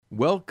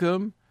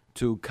Welcome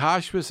to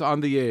Kashrus on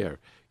the Air,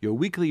 your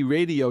weekly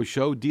radio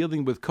show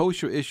dealing with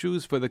kosher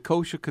issues for the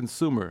kosher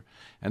consumer.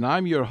 And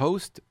I'm your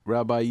host,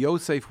 Rabbi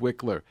Yosef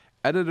Wikler,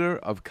 editor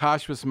of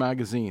Kashrus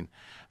magazine.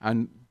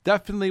 And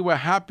definitely we're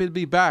happy to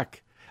be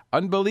back.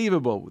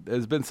 Unbelievable.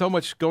 There's been so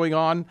much going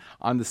on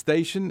the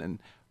station, and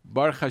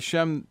Baruch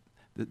Hashem,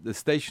 the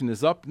station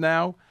is up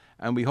now,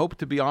 and we hope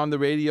to be on the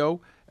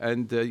radio,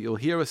 and you'll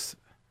hear us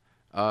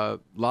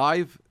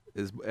live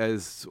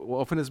as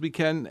often as we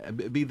can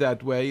be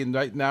that way, and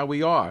right now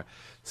we are.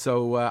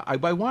 So I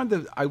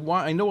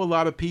know a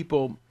lot of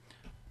people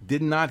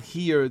did not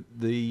hear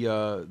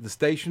the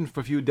station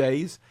for a few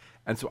days,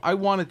 and so I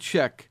want to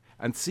check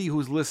and see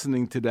who's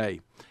listening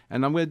today.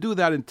 And I'm going to do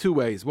that in two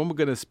ways. One, we're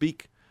going to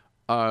speak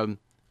on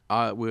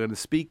the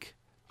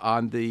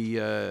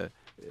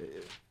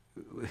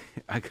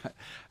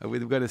we're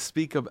going to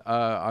speak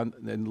on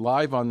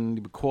live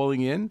on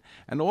calling in,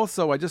 and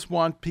also I just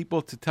want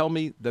people to tell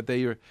me that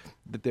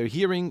they're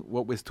hearing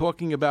what we're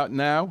talking about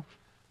now.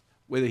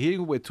 They're hearing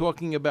what we're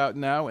talking about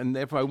now, and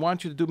therefore I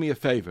want you to do me a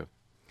favor.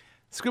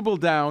 Scribble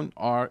down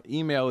our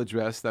email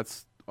address.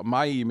 That's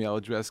my email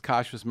address,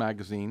 Kashrus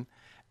Magazine,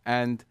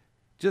 and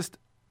just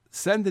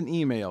send an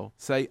email.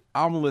 Say,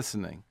 I'm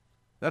listening.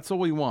 That's all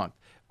we want.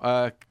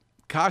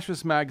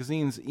 Kashrus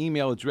Magazine's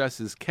email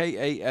address is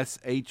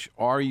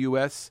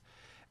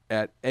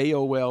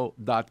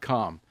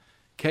kashrus@aol.com.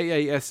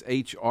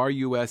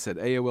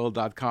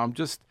 kashrus@aol.com.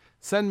 Just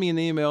send me an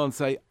email and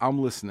say, I'm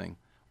listening.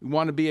 We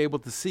want to be able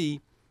to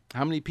see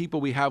how many people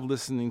we have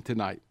listening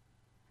tonight.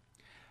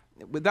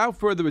 Without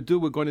further ado,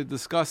 we're going to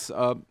discuss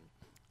a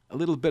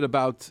little bit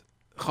about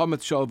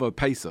Chometz Shalva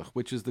Pesach,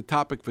 which is the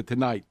topic for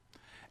tonight.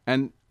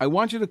 And I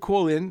want you to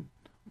call in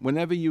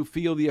whenever you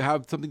feel you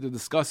have something to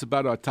discuss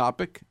about our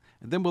topic,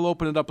 and then we'll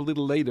open it up a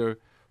little later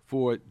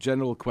for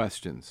general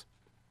questions.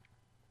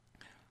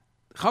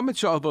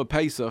 Chometz Shalva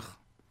Pesach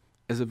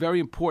is a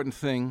very important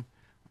thing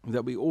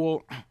that we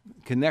all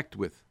connect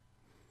with,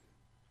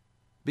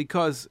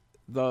 because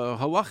the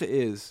halacha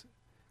is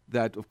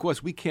that, of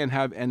course, we can't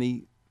have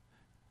any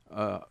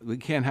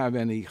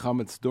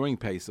chametz during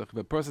Pesach. If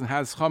a person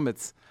has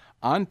chametz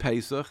on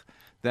Pesach,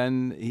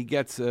 then he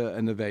gets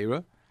an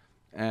aveira,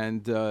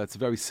 and it's a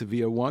very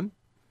severe one,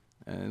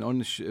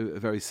 a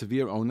very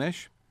severe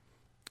onesh,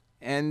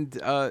 and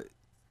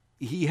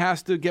he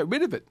has to get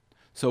rid of it.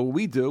 So what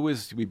we do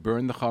is we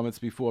burn the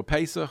chametz before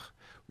Pesach,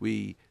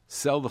 we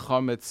sell the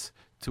chametz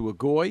to a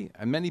goy,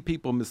 and many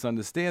people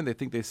misunderstand. They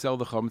think they sell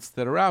the chametz to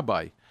the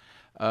rabbi.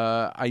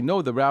 I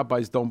know the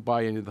rabbis don't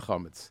buy any of the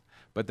chametz,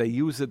 but they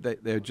use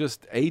it. They're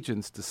just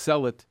agents to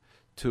sell it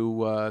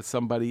to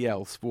somebody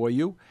else for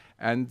you,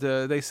 and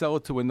they sell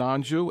it to a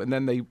non-Jew, and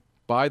then they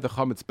buy the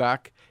chametz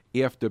back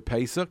after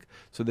Pesach,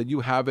 so that you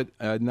have it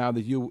now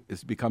that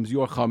it becomes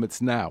your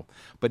chametz now.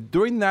 But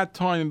during that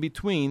time in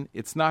between,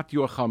 it's not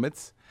your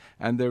chametz,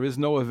 and there is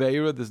no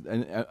aveira,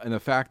 and the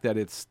fact that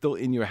it's still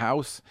in your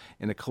house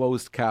in a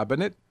closed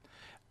cabinet,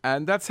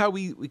 and that's how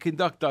we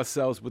conduct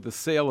ourselves with the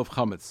sale of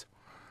chametz.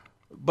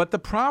 But the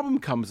problem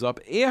comes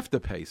up after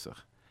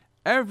Pesach.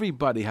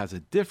 Everybody has a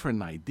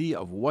different idea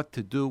of what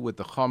to do with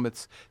the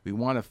chametz. We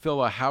want to fill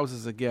our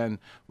houses again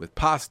with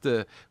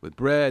pasta, with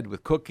bread,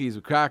 with cookies,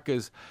 with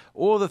crackers,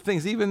 all the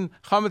things, even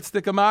chametz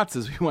stika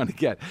matzahs we want to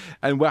get.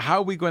 And how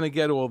are we going to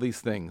get all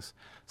these things?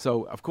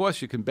 So, of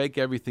course, you can bake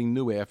everything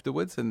new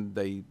afterwards, and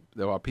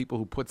there are people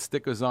who put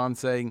stickers on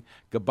saying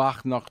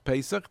gebach nach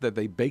Pesach, that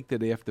they baked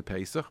it after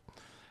Pesach.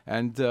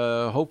 And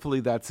hopefully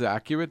that's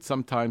accurate.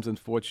 Sometimes,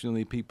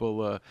 unfortunately,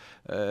 people,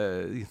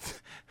 to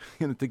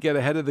get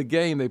ahead of the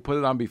game, they put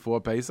it on before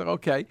Pesach.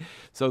 Okay,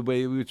 so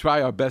we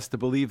try our best to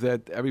believe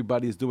that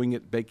everybody is doing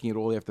it, baking it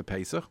all after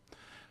Pesach.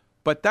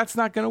 But that's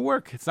not going to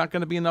work. It's not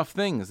going to be enough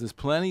things. There's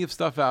plenty of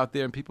stuff out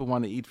there, and people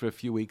want to eat for a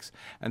few weeks.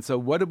 And so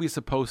what are we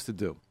supposed to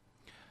do?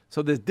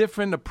 So there's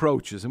different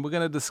approaches, and we're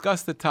going to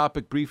discuss the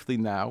topic briefly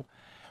now.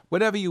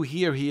 Whatever you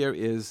hear here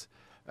is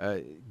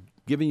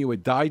giving you a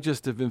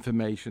digest of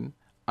information.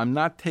 I'm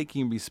not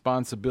taking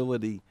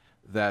responsibility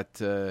that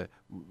you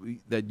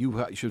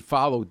should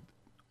follow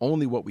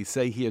only what we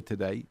say here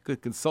today. You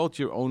could consult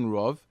your own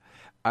Rav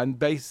and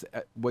base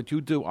what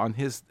you do on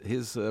his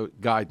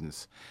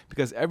guidance,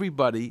 because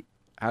everybody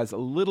has a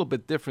little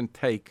bit different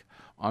take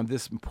on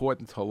this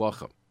important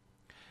halacha.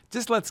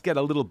 Just let's get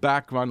a little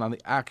background on the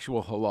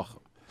actual halacha.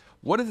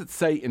 What does it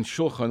say in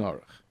Shulchan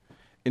Aruch?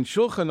 In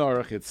Shulchan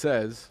Aruch it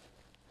says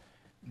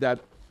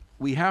that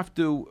we have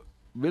to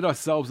rid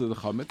ourselves of the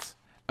chametz,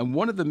 and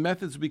one of the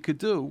methods we could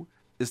do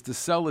is to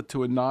sell it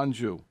to a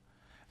non-Jew,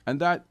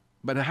 but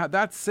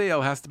that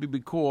sale has to be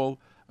called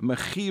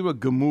mechira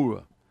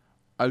gemura,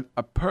 a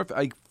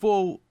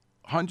full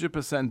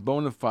 100%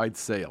 bona fide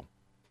sale.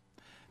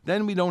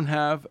 Then we don't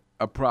have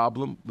a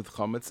problem with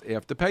chametz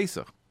after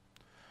Pesach.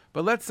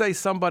 But let's say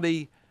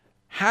somebody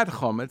had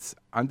chametz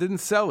and didn't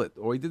sell it,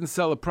 or he didn't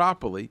sell it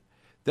properly.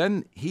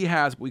 Then he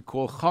has what we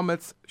call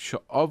chametz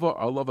she'ova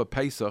alova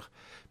Pesach.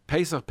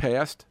 Pesach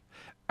passed,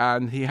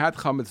 and he had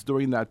chametz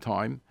during that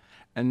time.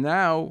 And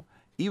now,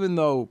 even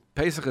though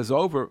Pesach is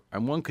over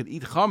and one could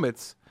eat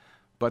chametz,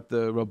 but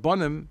the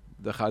Rabbanim,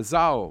 the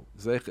Chazal,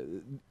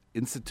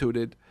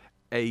 instituted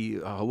a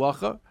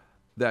halacha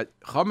that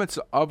chametz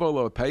aval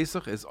or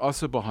Pesach is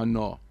asur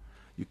b'hana.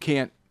 You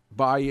can't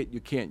buy it, you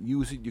can't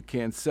use it, you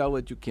can't sell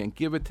it, you can't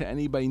give it to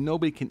anybody.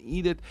 Nobody can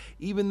eat it,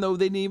 even though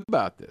they didn't even know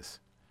about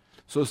this.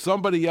 So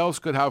somebody else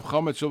could have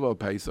chametz aval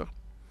Pesach,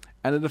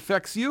 and it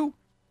affects you.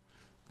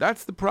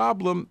 That's the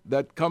problem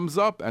that comes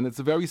up, and it's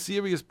a very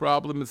serious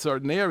problem in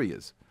certain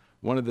areas.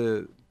 One of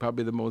the,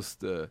 probably the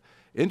most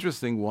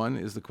interesting one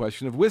is the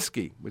question of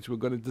whiskey, which we're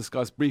going to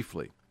discuss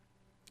briefly.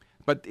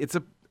 But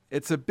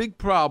it's a big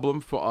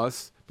problem for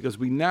us because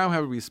we now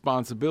have a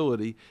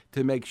responsibility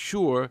to make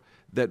sure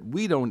that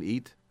we don't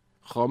eat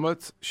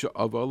chametz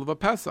she'aval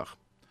v'Pesach.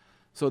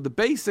 So the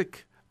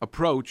basic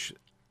approach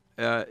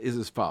is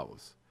as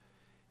follows.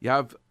 You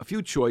have a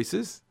few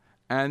choices,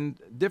 and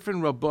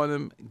different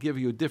Rabbanim give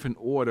you a different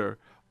order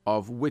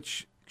of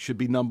which should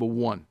be number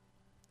one.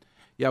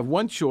 You have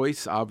one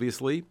choice,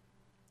 obviously,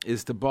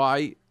 is to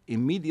buy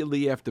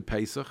immediately after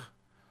Pesach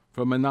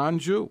from a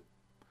non-Jew,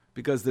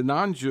 because the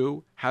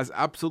non-Jew has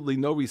absolutely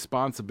no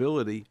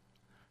responsibility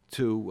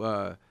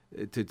to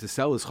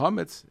sell his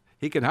chametz.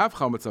 He can have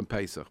chametz on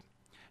Pesach.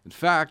 In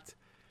fact,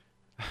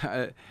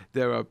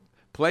 there are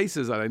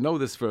places, and I know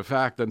this for a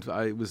fact, and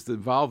I was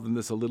involved in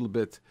this a little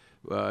bit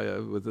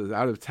with the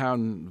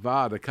out-of-town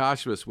Vada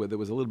Kashrus, where there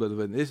was a little bit of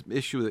an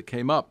issue that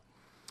came up.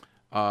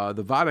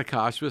 The Vada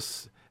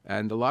Kashrus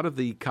and a lot of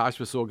the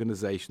Kashrus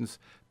organizations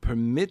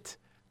permit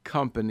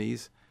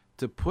companies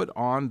to put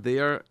on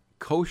their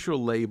kosher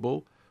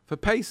label for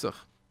Pesach.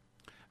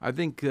 I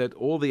think that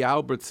all the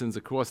Albertsons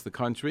across the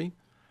country,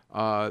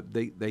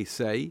 they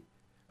say,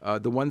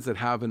 the ones that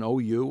have an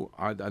OU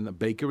on the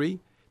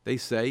bakery, they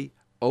say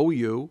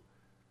OU.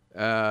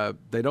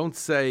 They don't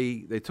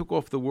say, they took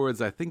off the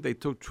words, I think they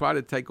try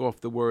to take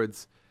off the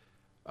words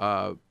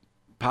Pas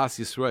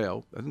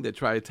Yisrael. I think they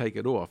try to take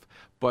it off.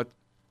 But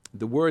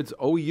the words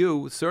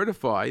OU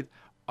certified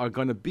are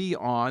going to be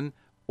on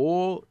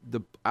all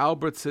the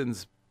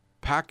Albertsons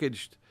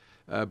packaged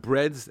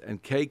breads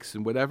and cakes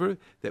and whatever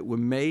that were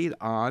made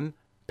on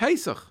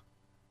Pesach.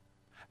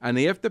 And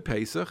after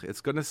Pesach,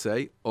 it's going to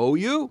say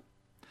OU.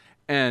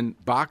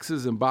 And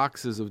boxes and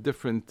boxes of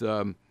different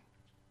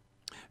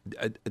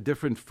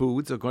different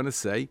foods are going to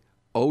say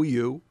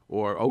OU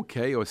or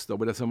OK or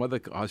some other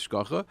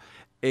hashgacha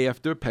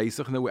after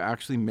Pesach, and they were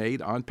actually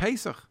made on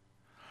Pesach.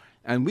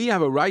 And we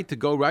have a right to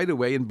go right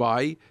away and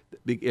buy,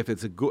 if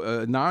it's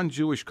a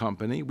non-Jewish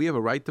company, we have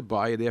a right to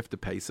buy it after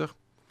Pesach.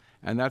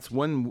 And that's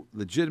one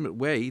legitimate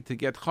way to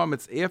get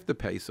chametz after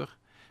Pesach,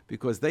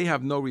 because they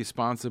have no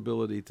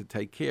responsibility to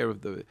take care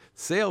of the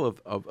sale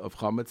of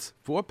chametz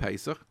for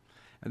Pesach.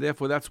 And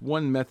therefore, that's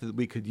one method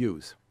we could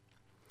use.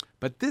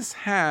 But this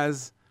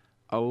has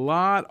a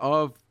lot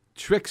of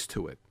tricks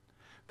to it,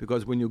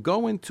 because when you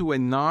go into a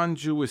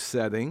non-Jewish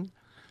setting,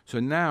 so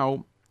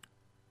now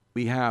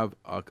we have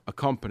a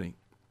company.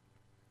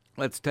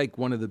 Let's take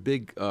one of the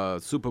big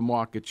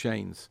supermarket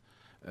chains.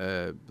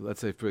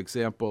 Let's say, for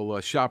example,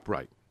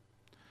 ShopRite.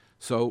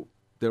 So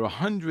there are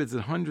hundreds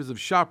and hundreds of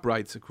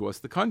ShopRites across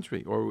the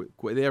country, or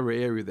whatever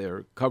area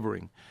they're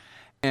covering.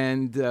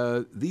 And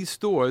these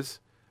stores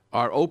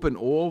are open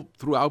all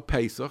throughout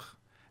Pesach,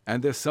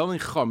 and they're selling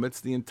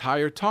chametz the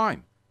entire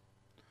time.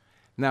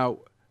 Now,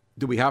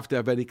 do we have to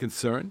have any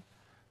concern?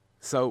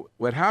 So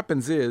what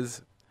happens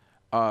is,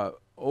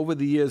 over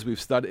the years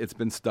it's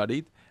been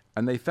studied,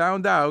 and they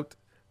found out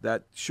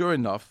that, sure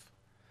enough,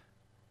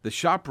 the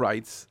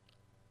ShopRites,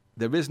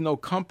 there is no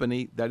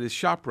company that is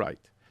ShopRite.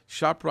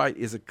 ShopRite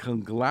is a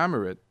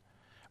conglomerate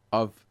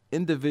of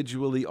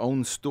individually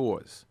owned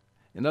stores.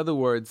 In other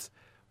words,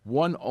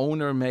 one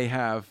owner may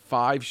have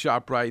 5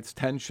 ShopRites,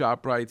 10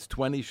 ShopRites,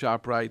 20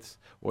 ShopRites,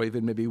 or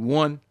even maybe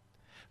one,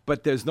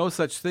 but there's no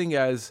such thing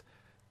as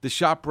the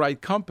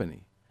ShopRite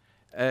company.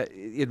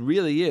 It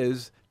really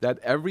is that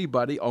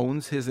everybody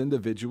owns his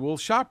individual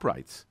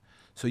ShopRites.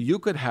 So you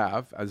could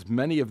have, as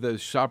many of the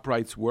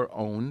ShopRites were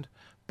owned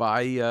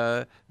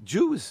by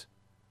Jews.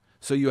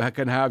 So you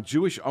can have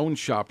Jewish-owned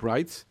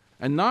ShopRites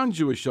and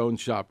non-Jewish-owned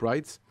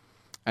ShopRites,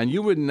 and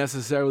you wouldn't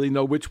necessarily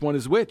know which one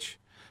is which,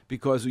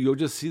 because you'll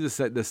just see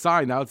the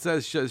sign now, it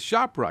says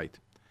ShopRite.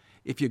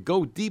 If you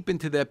go deep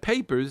into their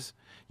papers,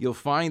 you'll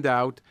find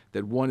out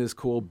that one is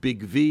called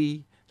Big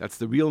V. That's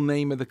the real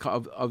name of the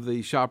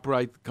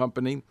ShopRite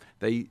company.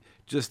 They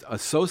just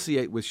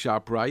associate with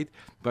ShopRite,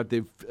 but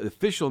the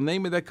official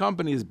name of their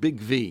company is Big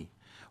V,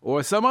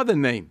 or some other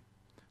name.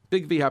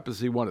 Big V happens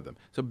to be one of them.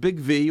 So Big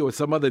V or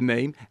some other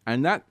name,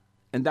 and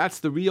that's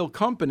the real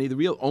company. The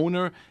real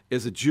owner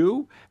is a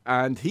Jew,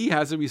 and he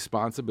has a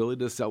responsibility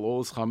to sell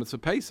all his chametz for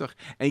Pesach,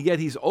 and yet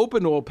he's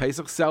open all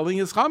Pesach selling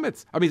his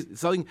chametz. I mean,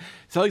 selling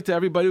to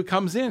everybody who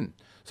comes in.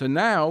 So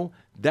now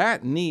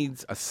that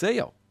needs a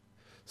sale.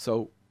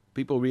 So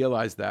people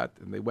realized that,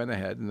 and they went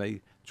ahead and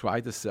they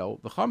tried to sell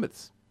the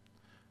chametz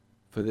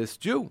for this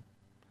Jew.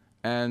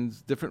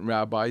 And different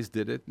rabbis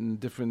did it, and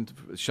different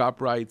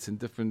ShopRites, and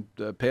different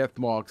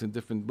Pathmarks, and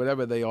different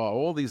whatever they are.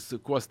 All these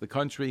across the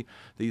country,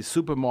 these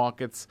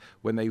supermarkets,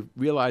 when they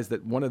realize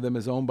that one of them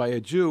is owned by a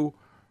Jew,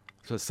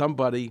 So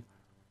somebody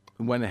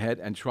went ahead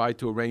and tried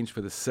to arrange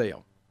for the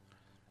sale.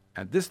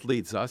 And this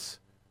leads us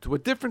to a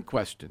different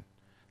question.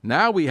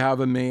 Now we have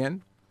a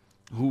man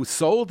who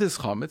sold his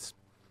chametz,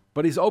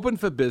 but he's open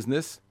for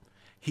business.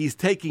 He's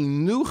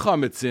taking new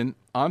chametz in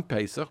on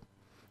Pesach,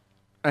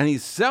 and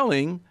he's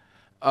selling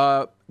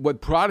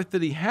what product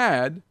that he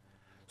had.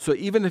 So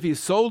even if he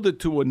sold it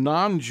to a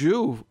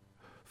non-Jew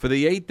for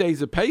the 8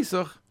 days of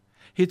Pesach,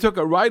 he took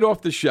it right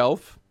off the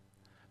shelf.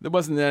 There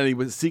wasn't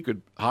any secret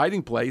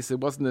hiding place. It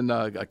wasn't in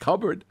a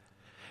cupboard.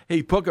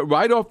 He took it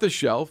right off the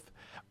shelf,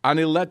 and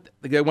they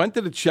went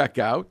to the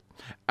checkout,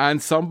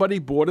 and somebody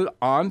bought it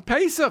on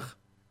Pesach.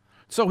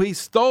 So he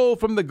stole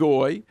from the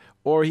goy,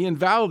 or he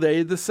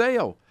invalidated the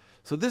sale.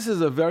 So this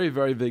is a very,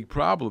 very big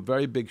problem,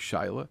 very big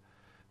shaila.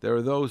 There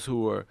are those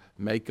who are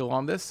makel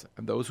on this,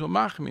 and those who are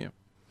machmir.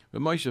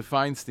 But Moshe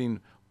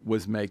Feinstein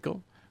was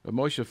makel. But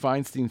Moshe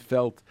Feinstein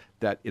felt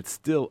that it's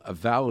still a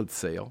valid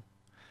sale,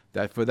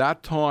 that for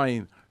that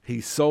time he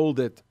sold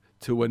it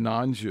to a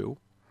non-Jew.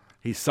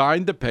 He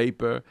signed the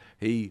paper.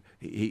 He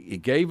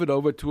gave it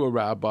over to a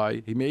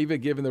rabbi. He may even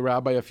have given the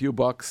rabbi a few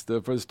bucks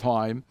for his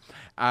time.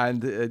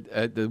 And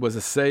there was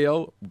a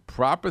sale,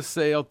 proper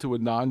sale to a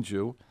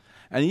non-Jew.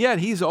 And yet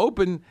he's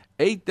open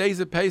 8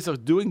 days of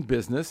Pesach doing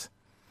business.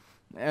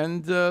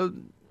 And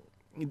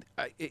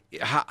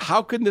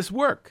how can this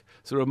work?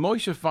 So Rav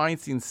Moshe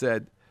Feinstein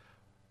said,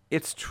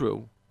 it's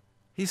true.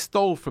 He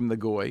stole from the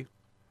goy,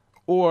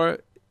 or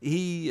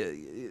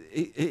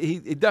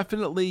he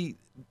definitely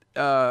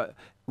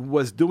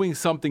was doing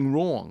something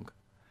wrong,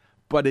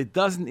 but it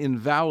doesn't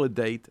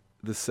invalidate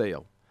the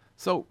sale.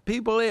 So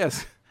people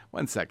ask,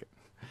 1 second,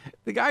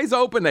 the guy's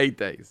open 8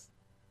 days,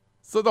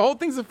 so the whole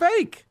thing's a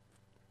fake.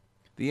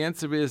 The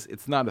answer is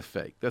it's not a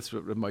fake. That's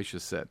what Rav Moshe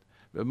said.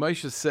 Rav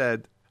Moshe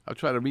said, I'll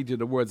try to read you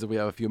the words if we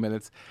have a few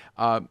minutes.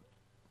 Rav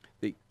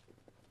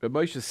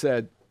Moshe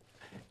said,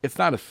 it's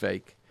not a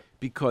fake,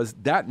 because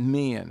that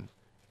man,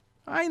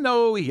 I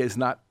know he hasn't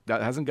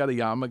got a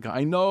yarmulke.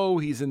 I know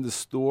he's in the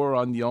store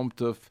on Yom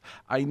Tov.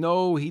 I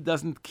know he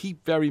doesn't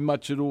keep very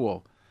much at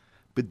all.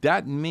 But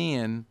that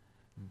man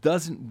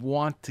doesn't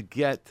want to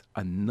get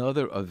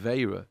another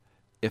Aveira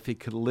if he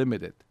could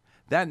limit it.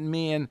 That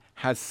man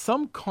has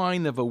some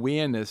kind of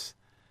awareness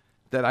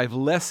that I've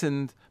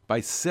lessened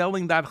by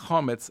selling that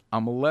chametz.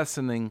 I'm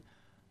lessening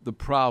the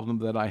problem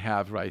that I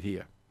have right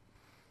here.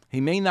 He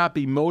may not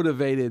be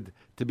motivated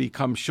to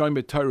become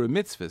shomer Torah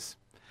mitzvahs,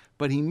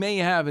 but he may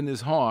have in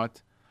his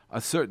heart a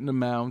certain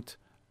amount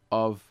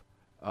of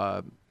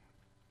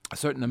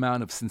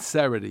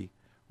sincerity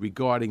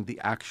regarding the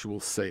actual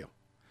sale.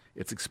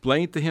 It's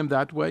explained to him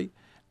that way,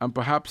 and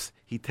perhaps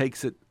he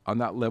takes it on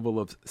that level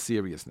of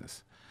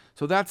seriousness.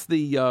 So that's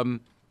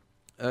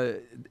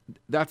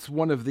that's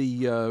one of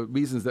the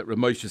reasons that Rav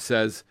Moshe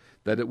says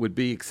that it would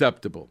be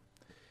acceptable.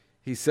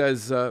 He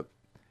says,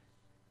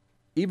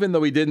 even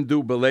though he didn't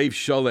do belev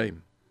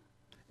shalem,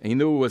 and he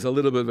knew it was a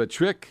little bit of a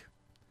trick,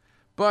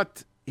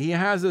 but he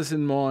has this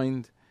in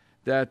mind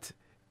that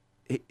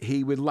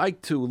he would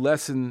like to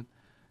lessen,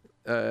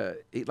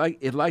 he'd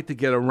like to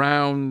get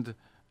around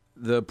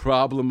the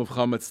problem of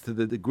chametz to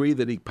the degree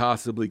that he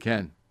possibly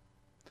can.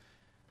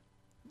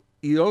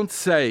 You don't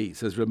say,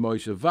 says Reb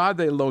Moshe,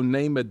 Vade lo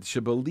nemed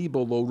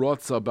shebalibo lo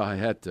rotza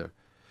b'haheter.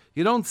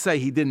 You don't say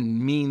he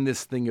didn't mean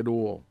this thing at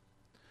all.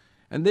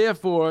 And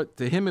therefore,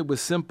 to him it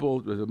was simple.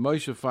 Reb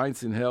Moshe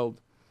Feinstein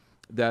held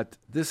that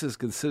this is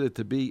considered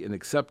to be an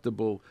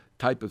acceptable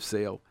type of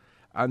sale.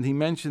 And he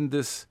mentioned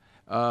this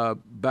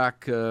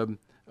back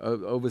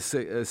over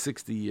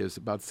 60 years,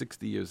 about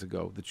 60 years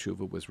ago, the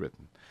tshuva was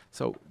written.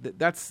 So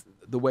that's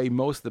the way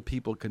most of the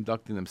people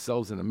conducting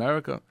themselves in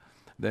America.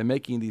 They're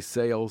making these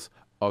sales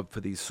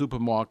for these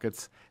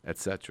supermarkets,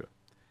 etc.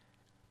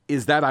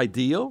 Is that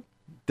ideal?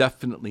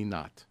 Definitely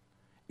not.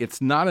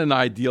 It's not an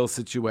ideal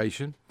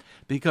situation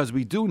because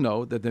we do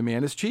know that the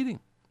man is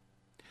cheating.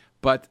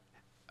 But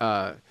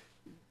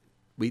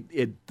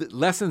it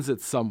lessens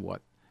it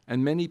somewhat.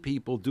 And many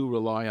people do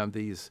rely on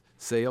these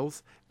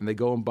sales, and they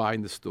go and buy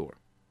in the store.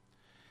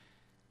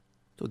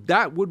 So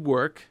that would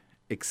work,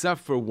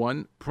 except for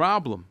one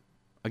problem.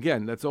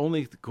 Again, that's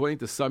only according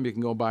to some you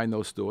can go buy in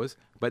those stores,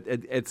 but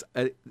it's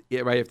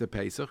right after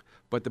Pesach.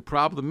 But the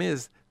problem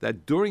is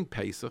that during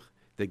Pesach,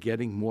 they're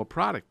getting more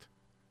product.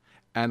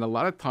 And a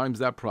lot of times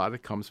that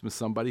product comes from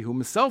somebody who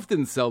himself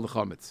didn't sell the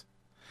chametz.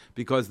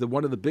 Because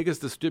one of the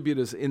biggest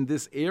distributors in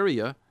this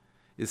area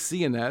is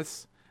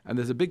C&S, and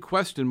there's a big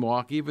question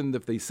mark, even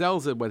if they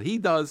sells it, what he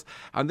does,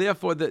 and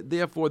therefore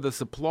the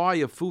supply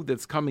of food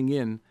that's coming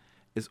in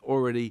is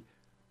already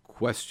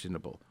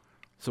questionable.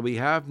 So we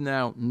have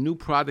now new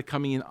product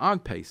coming in on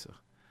Pesach.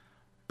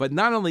 But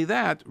not only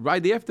that,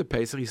 right after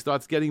Pesach, he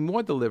starts getting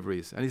more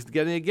deliveries, and he's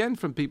getting again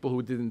from people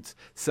who didn't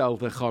sell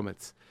the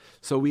chametz.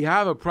 So we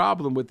have a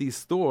problem with these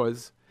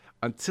stores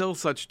until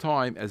such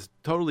time as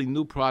totally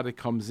new product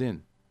comes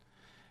in.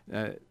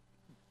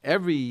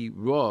 Every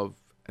Rav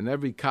and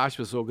every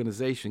kashrus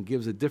organization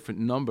gives a different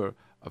number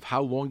of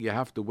how long you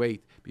have to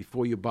wait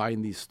before you buy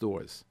in these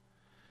stores.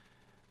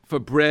 For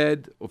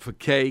bread or for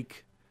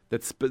cake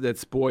that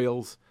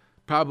spoils,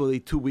 probably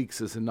 2 weeks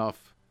is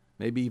enough,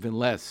 maybe even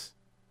less.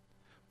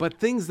 But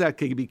things that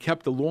can be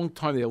kept a long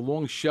time, they have a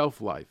long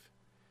shelf life,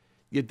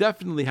 you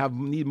definitely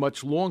need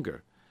much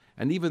longer.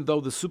 And even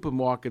though the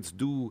supermarkets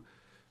do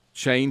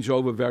change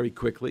over very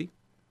quickly,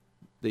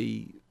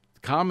 the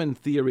common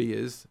theory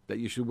is that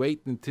you should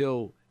wait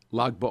until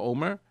Lag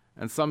BaOmer,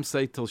 and some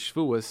say till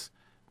Shavuos,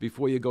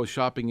 before you go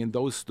shopping in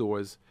those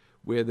stores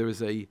where there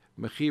is a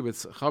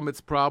mechiras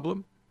chametz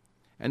problem.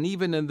 And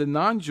even in the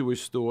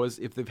non-Jewish stores,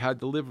 if they've had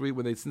delivery,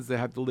 since they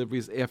have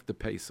deliveries after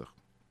Pesach.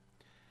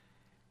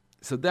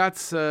 So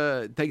that's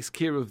takes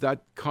care of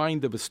that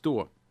kind of a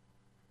store.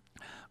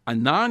 A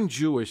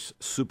non-Jewish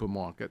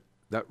supermarket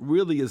that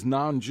really is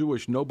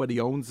non-Jewish, nobody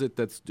owns it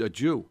that's a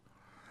Jew.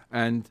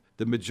 And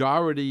the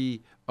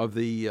majority of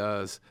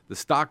the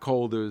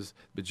stockholders,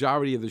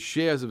 majority of the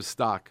shares of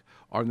stock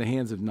are in the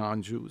hands of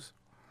non-Jews,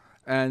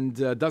 and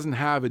doesn't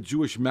have a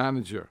Jewish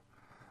manager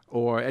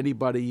or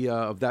anybody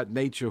of that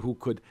nature who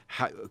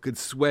could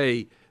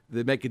sway,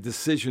 make a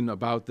decision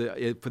about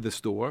for the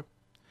store.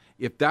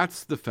 If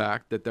that's the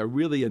fact that they're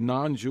really a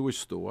non-Jewish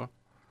store,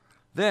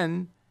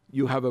 then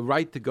you have a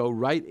right to go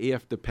right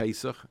after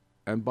Pesach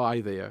and buy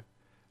there,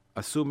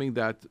 assuming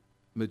that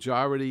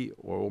majority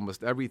or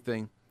almost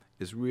everything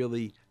is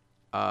really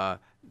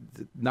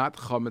not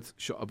chametz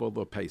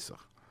she'avol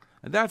Pesach.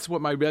 And that's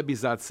what my Rebbe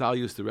Zatzal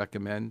used to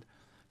recommend,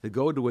 to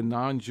go to a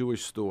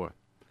non-Jewish store.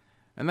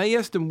 And I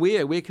asked him,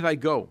 where could I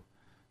go?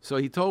 So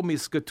he told me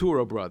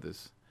Skatura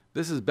Brothers.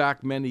 This is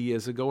back many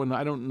years ago, and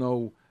I don't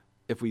know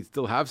if we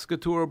still have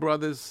Skatura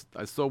Brothers.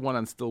 I saw one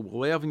on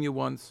Stillwell Avenue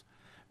once,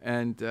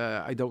 and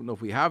I don't know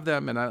if we have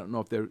them, and I don't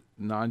know if they're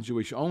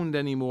non-Jewish owned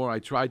anymore. I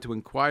tried to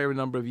inquire a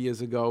number of years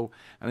ago,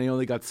 and I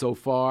only got so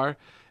far.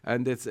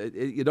 And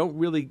you don't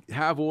really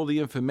have all the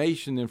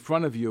information in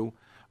front of you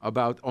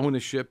about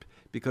ownership,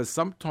 because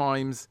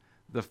sometimes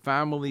the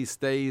family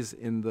stays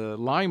in the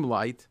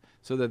limelight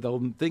so that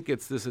they'll think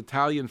it's this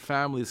Italian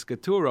family,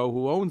 Scaturo,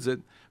 who owns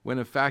it, when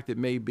in fact it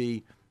may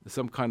be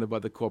some kind of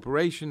other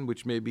corporation,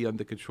 which may be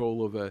under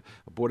control of a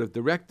board of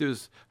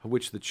directors, of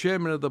which the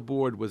chairman of the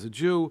board was a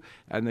Jew,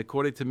 and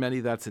according to many,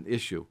 that's an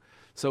issue.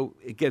 So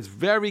it gets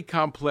very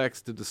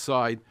complex to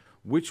decide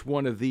which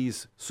one of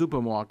these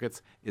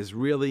supermarkets is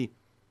really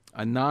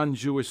a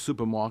non-Jewish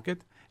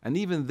supermarket. And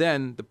even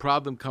then, the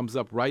problem comes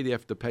up right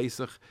after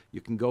Pesach.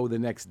 You can go the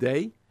next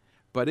day,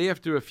 but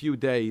after a few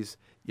days,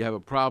 you have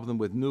a problem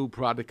with new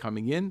product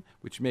coming in,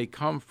 which may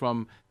come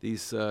from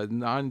these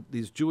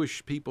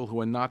Jewish people who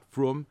are not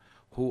frum,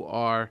 who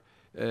are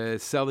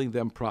selling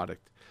them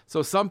product.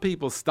 So some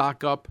people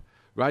stock up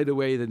right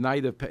away the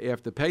night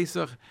after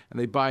Pesach, and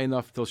they buy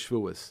enough till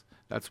Shavuos.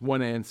 That's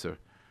one answer.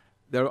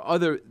 The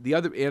other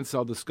answer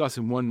I'll discuss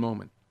in one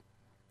moment.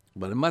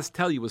 But I must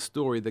tell you a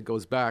story that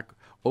goes back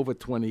over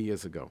 20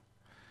 years ago.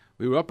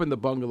 We were up in the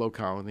bungalow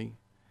colony,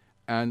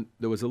 and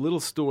there was a little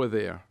store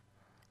there.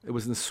 It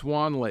was in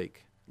Swan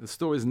Lake. The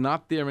store is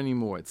not there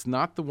anymore. It's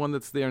not the one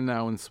that's there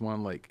now in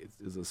Swan Lake.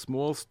 It's a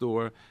small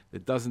store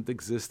that doesn't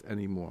exist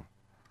anymore.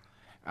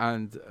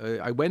 And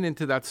I went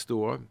into that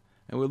store,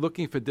 and we're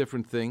looking for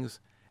different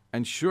things.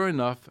 And sure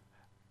enough,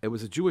 it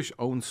was a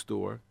Jewish-owned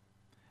store,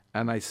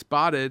 and I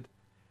spotted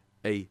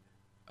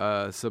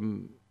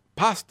some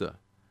pasta.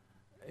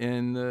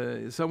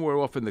 And somewhere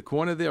off in the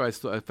corner there, I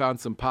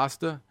found some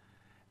pasta,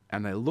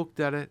 and I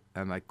looked at it,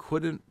 and I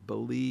couldn't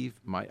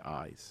believe my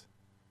eyes.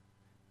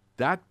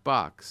 That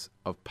box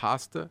of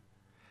pasta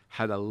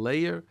had a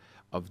layer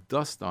of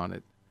dust on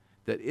it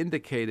that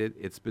indicated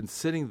it's been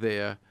sitting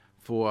there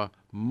for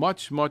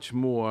much, much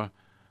more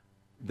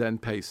than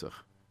Pesach.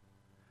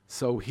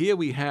 So here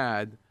we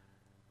had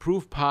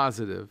proof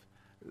positive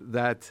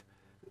that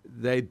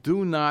they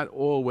do not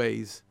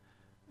always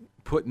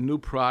put new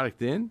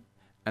product in,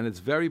 and it's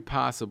very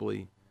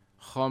possibly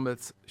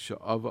chametz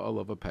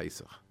she'avol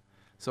Pesach.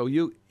 So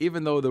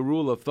even though the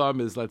rule of thumb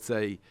is, let's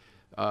say,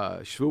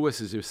 Shavuos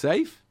is you're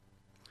safe,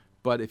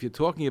 but if you're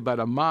talking about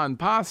a ma and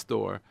pa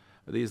store,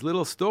 these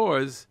little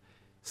stores,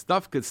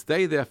 stuff could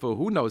stay there for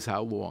who knows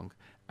how long,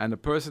 and a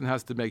person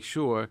has to make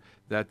sure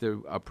that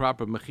a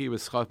proper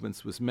mechiras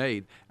chametz was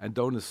made, and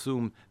don't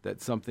assume that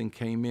something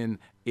came in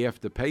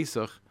after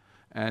Pesach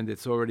and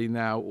it's already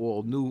now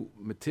all new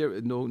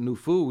material, new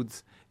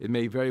foods. It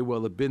may very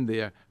well have been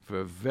there for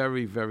a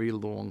very, very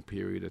long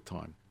period of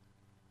time.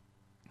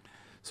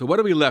 So what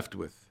are we left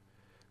with?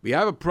 We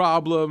have a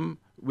problem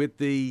with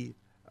the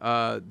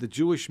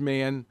Jewish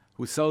man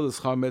who sells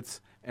his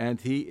chametz,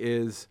 and he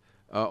is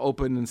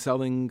open and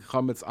selling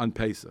chametz on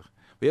Pesach.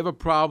 We have a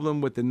problem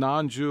with the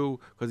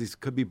non-Jew because he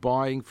could be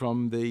buying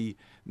from the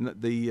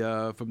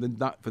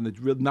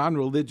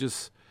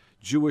non-religious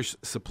Jewish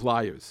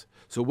suppliers.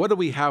 So what do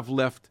we have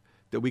left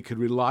that we could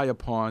rely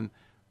upon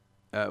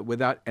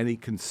without any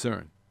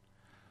concern?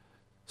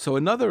 So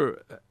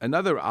another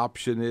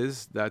option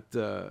is that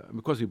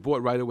because we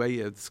bought right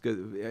away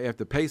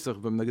after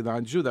Pesach from the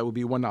non-Jew, that would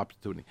be one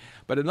opportunity.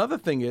 But another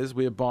thing is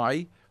we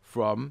buy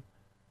from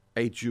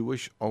a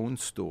Jewish-owned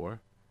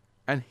store,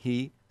 and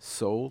he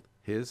sold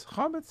his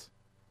chametz.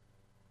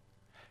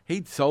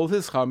 He sold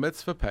his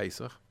chametz for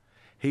Pesach.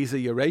 He's a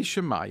Yerei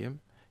Shemayim.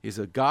 He's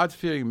a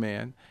God-fearing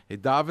man. He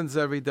davens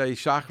every day,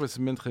 Shachris,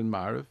 Mincha, and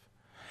Mariv.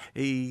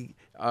 He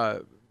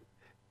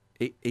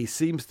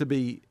seems to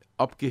be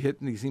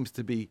upgehitten. He seems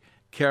to be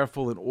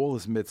careful in all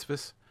his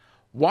mitzvahs.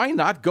 Why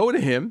not go to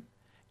him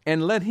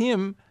and let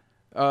him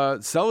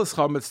sell his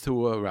chametz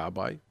to a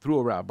rabbi,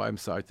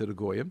 to the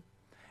goyim,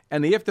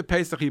 and after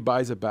Pesach he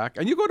buys it back,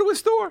 and you go to a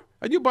store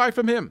and you buy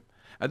from him.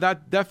 And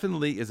that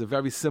definitely is a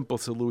very simple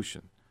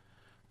solution.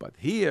 But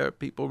here,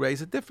 people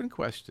raise a different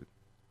question.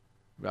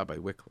 Rabbi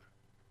Wikler,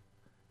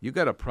 you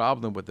got a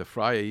problem with the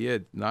Friar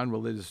Yid,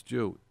 non-religious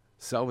Jew,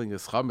 selling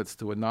his chametz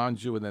to a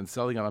non-Jew and then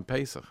selling it on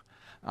Pesach.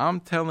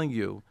 I'm telling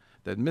you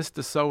that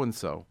Mr.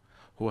 So-and-so,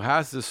 who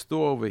has the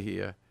store over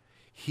here,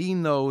 he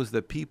knows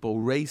that people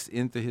race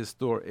into his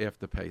store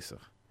after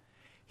Pesach.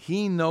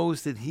 He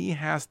knows that he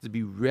has to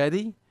be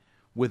ready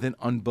with an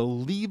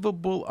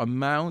unbelievable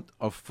amount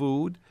of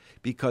food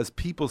because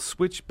people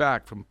switch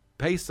back from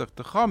Pesach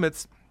to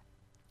chametz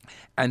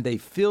and they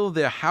fill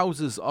their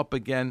houses up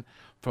again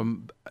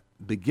from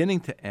beginning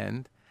to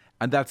end.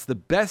 And that's the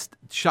best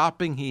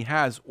shopping he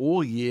has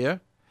all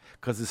year,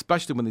 because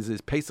especially when there's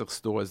his Pesach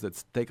stores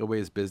that take away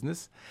his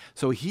business.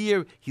 So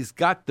here he's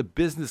got the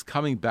business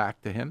coming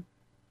back to him.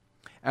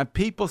 And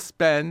people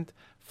spend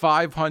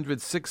 $500,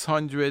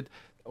 $600,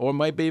 or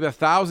maybe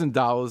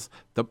 $1,000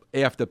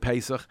 after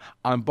Pesach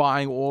on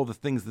buying all the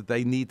things that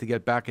they need to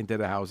get back into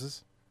their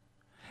houses.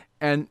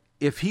 And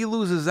if he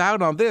loses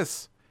out on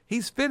this,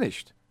 he's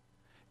finished.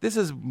 This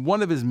is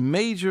one of his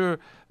major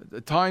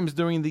times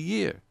during the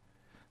year.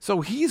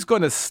 So he's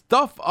going to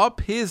stuff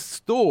up his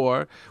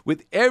store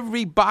with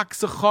every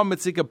box of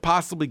chametz he could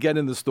possibly get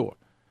in the store,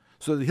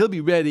 so that he'll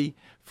be ready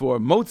for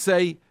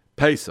Motzei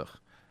Pesach.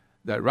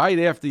 That right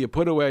after you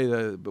put away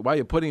while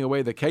you're putting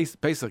away the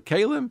Pesach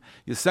Kalim,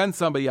 you send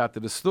somebody out to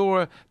the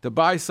store to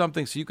buy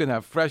something so you can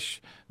have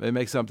fresh,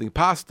 make something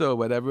pasta or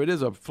whatever it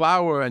is, or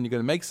flour, and you're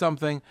going to make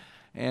something,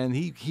 and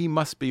he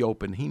must be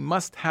open. He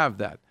must have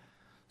that.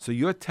 So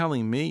you're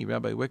telling me,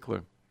 Rabbi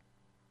Wikler,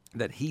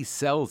 that he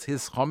sells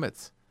his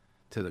chametz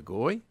to the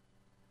goy?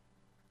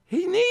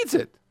 He needs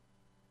it.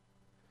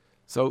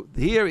 So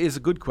here is a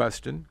good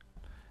question,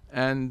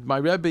 and my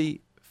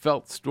Rebbe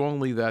felt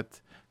strongly that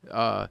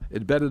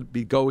it better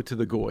go to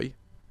the goy,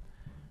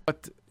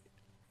 but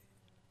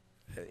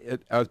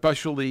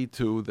especially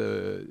to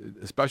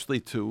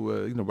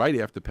right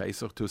after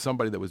Pesach, to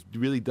somebody that was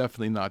really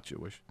definitely not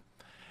Jewish,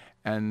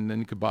 and then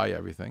you could buy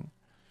everything.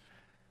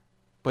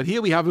 But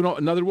here we have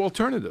another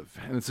alternative,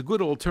 and it's a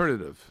good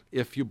alternative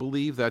if you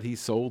believe that he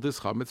sold his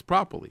chametz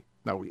properly.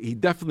 Now, he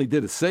definitely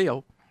did a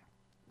sale.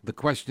 The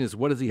question is,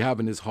 what does he have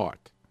in his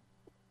heart?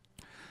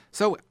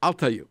 So I'll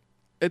tell you,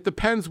 it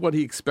depends what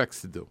he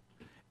expects to do.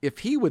 If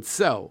he would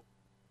sell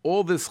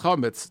all this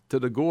chametz to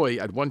the goy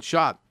at one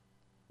shot,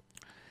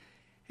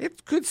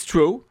 it's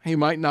true. He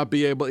might not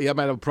be able, he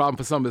might have a problem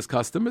for some of his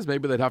customers.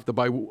 Maybe they'd have to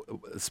buy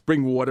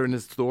spring water in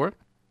his store.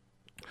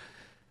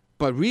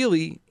 But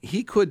really,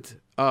 he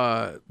could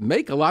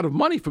make a lot of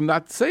money from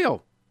that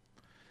sale.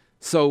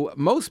 So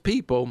most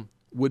people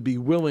would be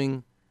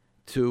willing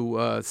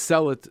to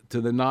sell it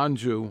to the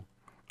non-Jew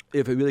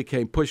if it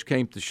really push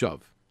came to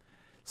shove.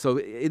 So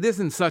it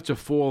isn't such a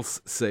false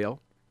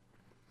sale.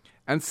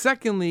 And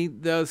secondly,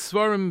 the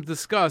Svarim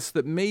discuss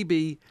that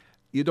maybe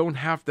you don't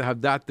have to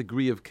have that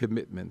degree of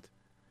commitment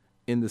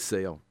in the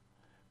sale,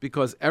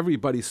 because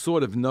everybody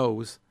sort of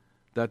knows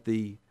that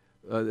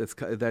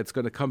that's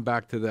going to come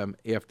back to them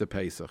after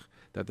Pesach,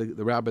 that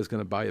the rabbi is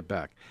going to buy it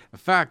back. In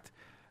fact,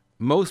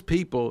 most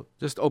people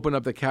just open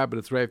up the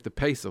cabinets right after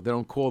Pesach. They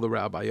don't call the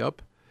rabbi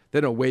up.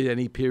 They don't wait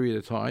any period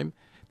of time.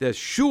 They're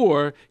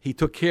sure he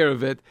took care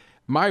of it.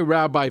 My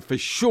rabbi for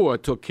sure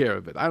took care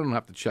of it. I don't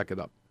have to check it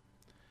up.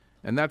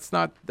 And that's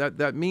not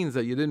that means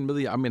that you didn't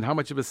really, how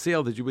much of a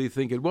sale did you really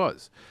think it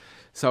was?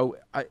 So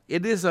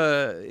it is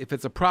if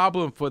it's a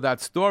problem for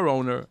that store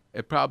owner,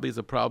 it probably is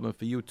a problem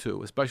for you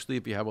too, especially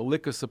if you have a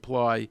liquor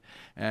supply,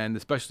 and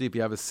especially if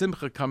you have a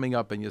simcha coming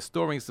up and you're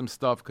storing some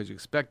stuff because you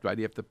expect right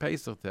after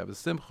Pesach to have a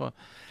simcha.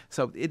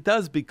 So it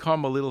does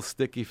become a little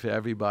sticky for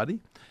everybody,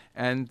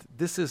 and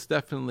this is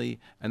definitely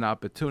an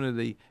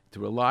opportunity to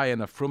rely on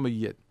a frumah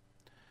yid.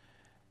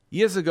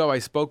 Years ago, I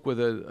spoke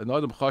with an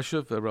Adam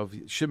Chashuv, Rav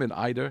Shimon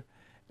Eider,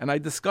 and I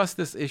discussed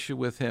this issue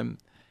with him,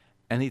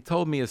 and he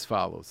told me as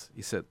follows.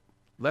 He said,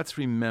 let's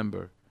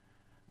remember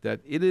that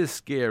it is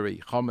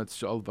scary, chametz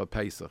shalva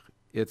Pesach.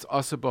 It's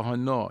asa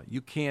b'hana. You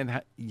can't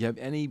you have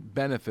any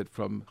benefit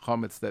from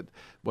chametz that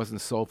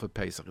wasn't sold for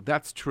Pesach.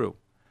 That's true.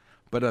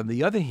 But on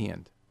the other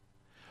hand,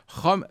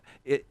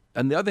 it's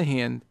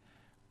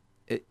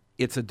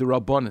a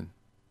d'Rabbanan.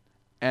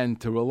 And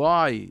to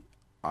rely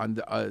on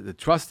to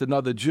trust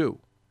another Jew,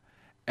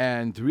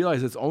 and to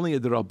realize it's only a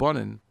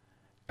d'Rabbanan,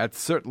 that's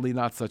certainly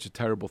not such a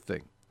terrible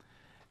thing.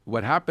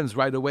 What happens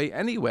right away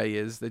anyway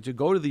is that you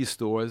go to these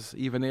stores,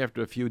 even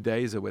after a few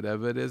days or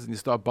whatever it is, and you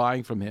start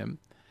buying from him,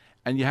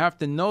 and you have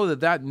to know that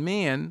that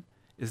man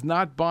is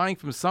not buying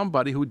from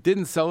somebody who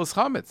didn't sell his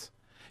chametz.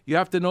 You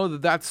have to know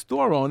that that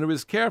store owner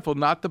is careful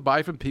not to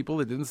buy from people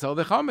that didn't sell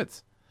their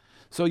chametz.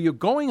 So you're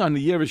going on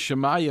the Yerush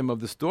Shemayim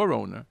of the store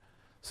owner,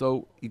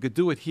 so you could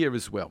do it here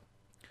as well.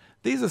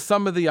 These are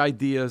some of the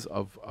ideas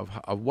of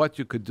what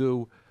you could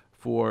do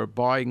for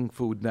buying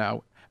food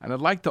now. And I'd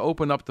like to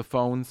open up the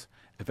phones.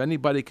 If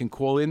anybody can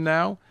call in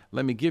now,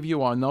 let me give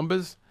you our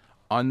numbers.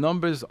 Our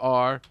numbers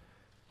are,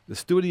 the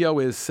studio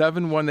is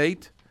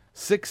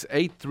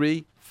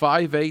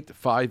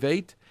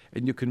 718-683-5858,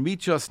 and you can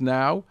reach us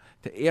now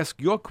to ask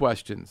your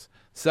questions.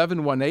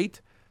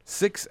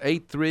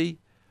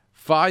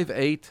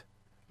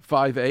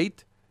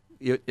 718-683-5858.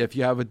 If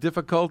you have a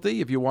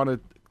difficulty, if you want to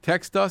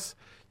text us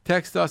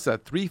at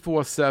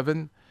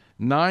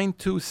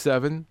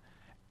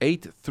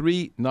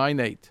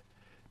 347-927-8398.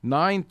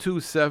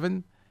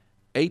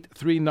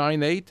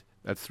 927-8398.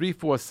 That's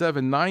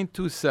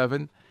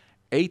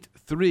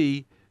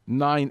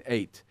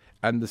 347-927-8398.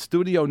 And the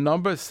studio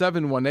number,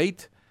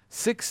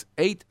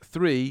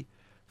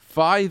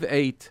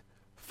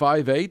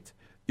 718-683-5858.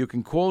 You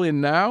can call in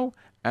now,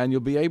 and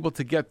you'll be able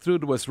to get through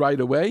to us right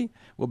away.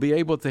 We'll be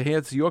able to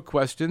answer your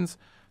questions,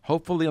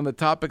 hopefully on the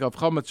topic of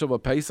Chometz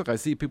Shavua Pesach. I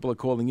see people are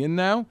calling in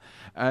now.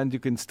 And you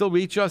can still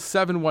reach us,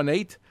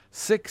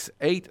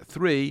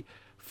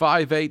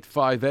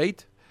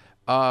 718-683-5858.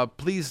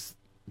 Please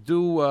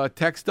do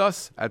text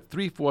us at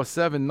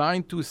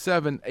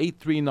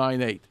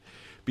 347-927-8398.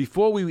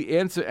 Before we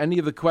answer any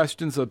of the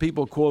questions of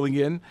people calling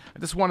in, I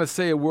just want to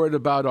say a word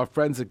about our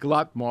friends at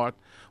Glattmart,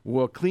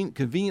 who are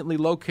conveniently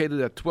located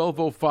at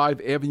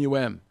 1205 Avenue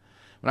M.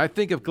 When I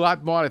think of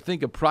Glattmart, I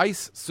think of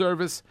price,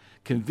 service,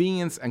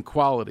 convenience, and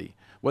quality.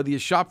 Whether you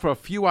shop for a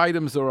few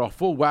items or a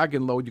full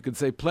wagon load, you can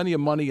save plenty of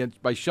money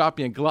by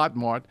shopping at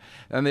Glattmart.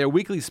 And their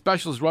weekly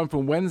specials run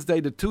from Wednesday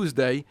to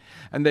Tuesday,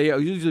 and they are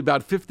usually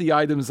about 50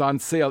 items on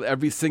sale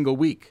every single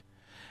week.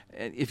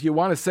 And if you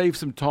want to save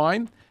some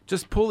time,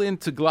 just pull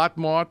into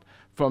Glattmart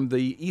from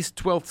the East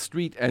 12th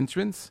Street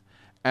entrance,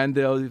 and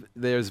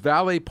there's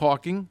valet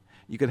parking.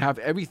 You can have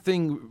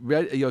everything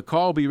ready. Your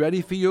car will be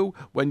ready for you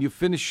when you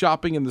finish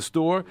shopping in the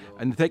store,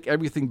 and take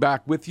everything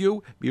back with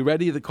you. Be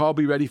ready. The car will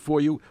be ready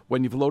for you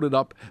when you've loaded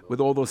up with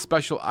all those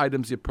special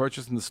items you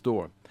purchased in the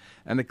store.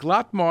 And at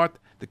Glattmart,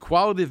 the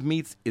quality of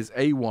meats is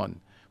A1,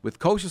 with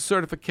kosher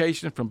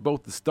certification from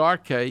both the Star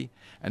K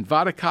and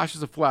Vada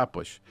Kashas of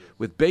Flatbush,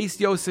 with base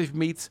Yosef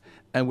meats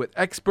and with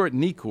expert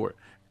Nikur.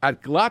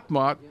 At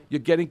Glattmart, you're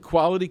getting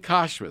quality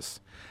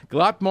kashrus.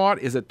 Glattmart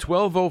is at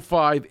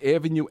 1205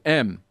 Avenue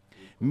M.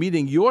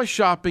 Meeting your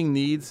shopping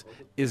needs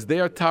is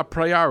their top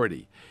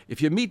priority. If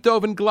you meet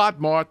Dov in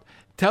Glattmart,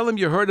 tell him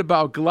you heard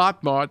about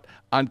Glattmart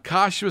on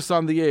Kashrus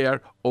on the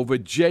Air over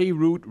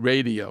J-Root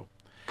Radio.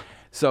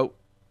 So,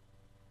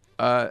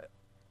 I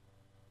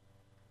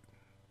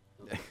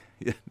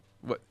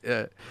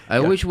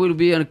wish we'll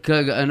be on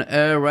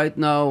air right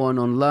now on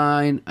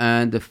online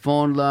and the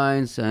phone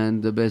lines,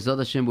 and Be'ezrat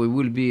Hashem we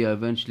will be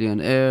eventually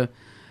on air.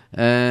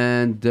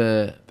 And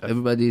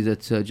everybody that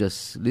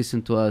just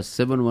listen to us,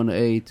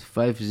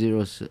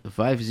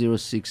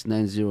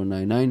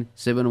 718-506-9099,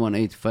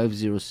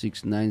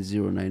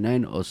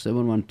 718-506-9099, or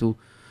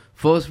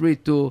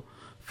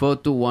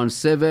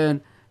 712-432-4217,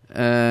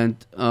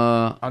 and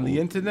on the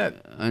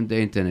internet? On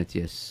the internet,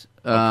 yes.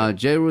 Okay.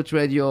 J-Root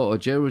Radio or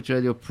J-Root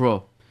Radio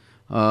Pro.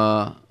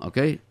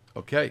 Okay?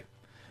 Okay.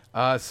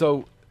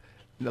 So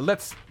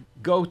let's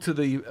go to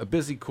the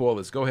busy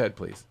callers. Go ahead,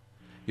 please.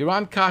 You're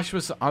on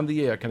Kashrus on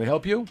the air. Can I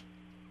help you?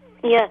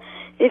 Yeah.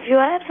 If you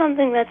have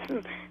something that's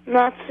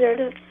not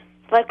certified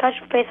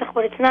Kashrus Pesach,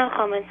 but it's not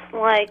chametz,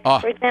 like,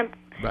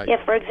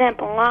 for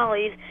example,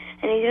 lollies,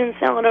 and you didn't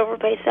sell it over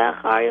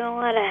Pesach, are you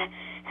allowed to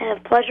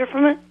have pleasure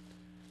from it?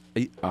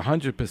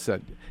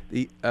 100%.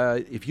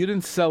 If you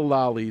didn't sell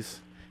lollies,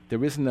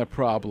 there isn't a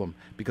problem,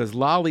 because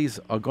lollies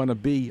are going to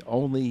be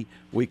only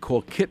we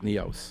call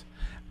kitnios.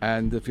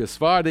 And if you're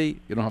Sephardi,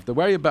 you don't have to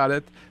worry about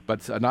it,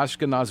 but an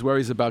Ashkenaz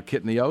worries about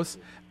kitnios,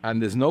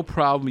 and there's no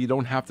problem. You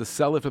don't have to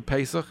sell it for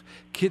Pesach.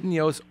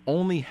 Kitnios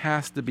only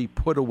has to be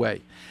put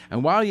away.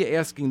 And while you're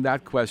asking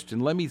that question,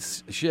 let me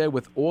share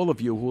with all of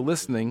you who are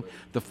listening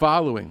the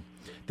following.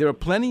 There are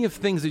plenty of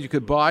things that you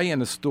could buy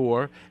in a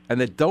store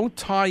and that don't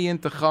tie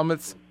into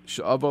chametz,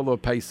 sh'aval, or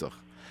Pesach.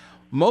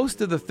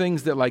 Most of the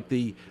things that like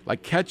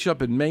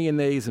ketchup and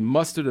mayonnaise and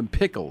mustard and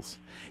pickles,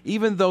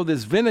 even though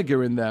there's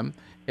vinegar in them,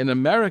 in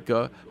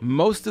America,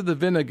 most of the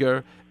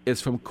vinegar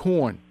is from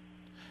corn.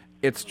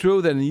 It's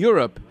true that in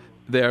Europe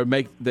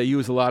they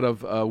use a lot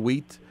of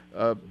wheat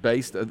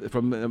based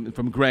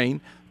from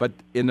grain, but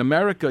in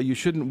America you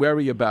shouldn't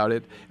worry about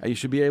it, and you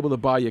should be able to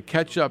buy your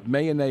ketchup,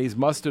 mayonnaise,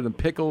 mustard, and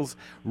pickles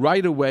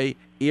right away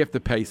after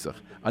Pesach.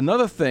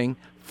 Another thing,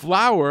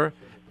 flour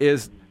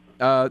is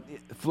not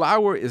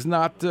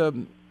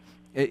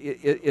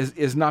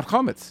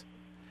chametz.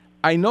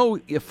 I know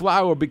if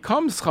flour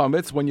becomes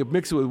chametz when you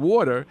mix it with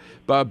water,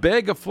 but a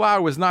bag of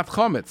flour is not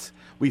chametz.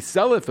 We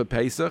sell it for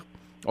Pesach,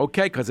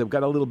 okay, because they've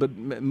got a little bit,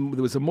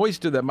 there was a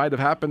moisture that might have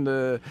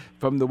happened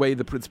from the way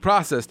it's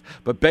processed,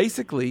 but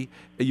basically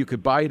you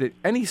could buy it at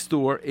any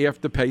store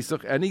after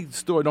Pesach. Any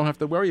store don't have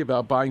to worry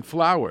about buying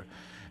flour.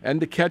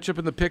 And the ketchup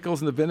and the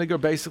pickles and the vinegar,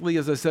 basically,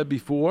 as I said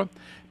before,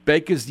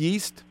 baker's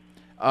yeast,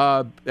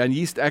 and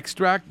yeast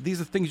extract. These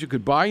are things you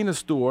could buy in a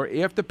store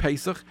after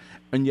Pesach,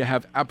 and you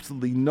have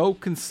absolutely no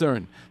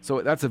concern.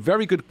 So that's a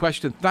very good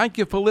question. Thank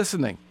you for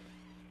listening.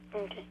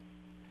 Okay.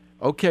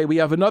 Okay, we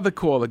have another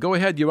caller. Go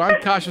ahead. You're on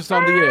Kashrus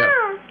on the air.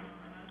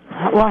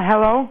 Well,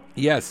 hello?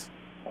 Yes.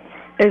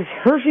 Is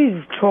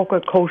Hershey's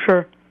chocolate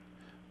kosher?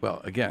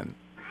 Well, again,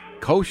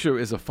 kosher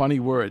is a funny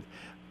word.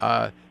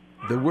 The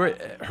word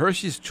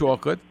Hershey's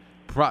chocolate,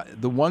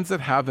 the ones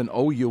that have an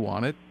OU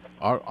on it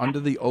are under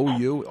the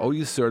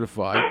OU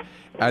certified,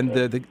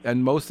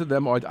 and most of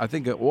them are, I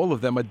think all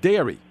of them are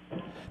dairy.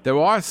 There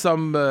are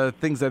some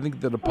things I think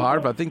that are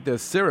parva. I think the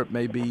syrup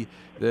may be,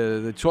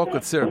 the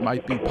chocolate syrup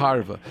might be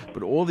parva,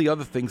 but all the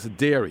other things are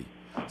dairy.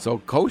 So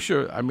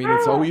kosher, I mean,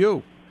 it's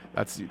OU.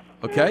 That's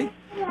okay.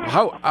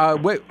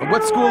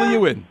 What school are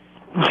you in?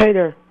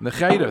 Cheder. The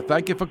Cheder.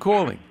 Thank you for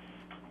calling.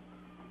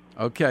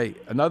 Okay,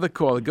 another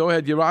caller. Go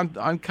ahead. You're on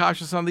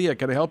Kashrus on the air.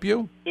 Can I help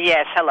you?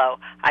 Yes, hello.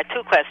 I have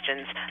two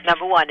questions.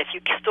 Number one, if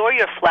you store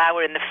your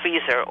flour in the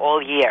freezer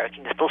all year,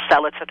 can you still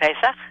sell it for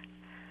Pesach?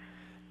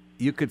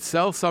 You could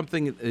sell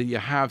something you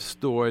have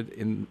stored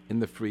in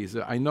the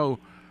freezer. I know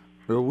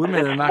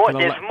women are not going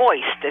to... It's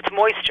moist. It's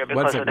moisture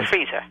because of the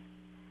freezer.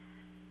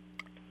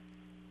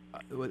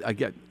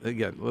 Again,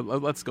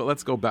 let's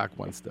go back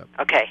one step.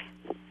 Okay.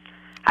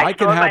 I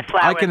store my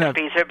flour in the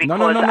freezer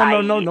because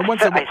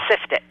I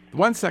sift it.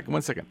 One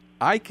second.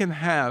 I can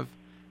have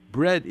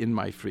bread in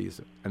my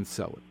freezer and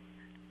sell it.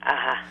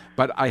 Uh-huh.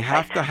 But I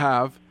have to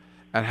have,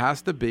 it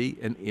has to be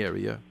an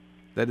area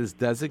that is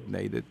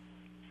designated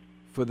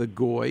for the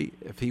goy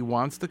if he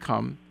wants to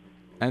come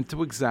and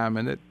to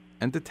examine it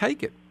and to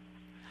take it.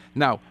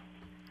 Now,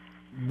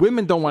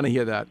 women don't want to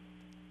hear that.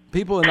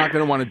 People are not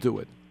going to want to do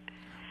it.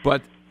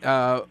 But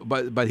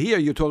here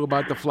you talk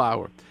about the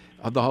flour.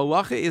 The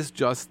halacha is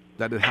just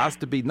that it has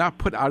to be not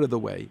put out of the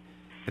way.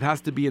 It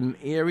has to be in an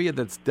area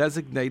that's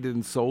designated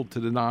and sold to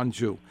the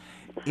non-Jew.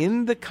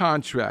 In the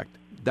contract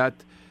that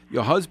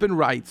your husband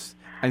writes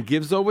and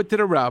gives over to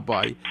the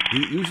rabbi,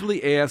 he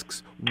usually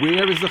asks,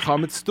 where is the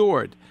chametz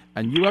stored?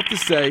 And you have to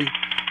say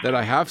that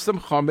I have some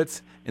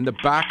chametz in the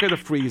back of the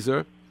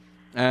freezer,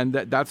 and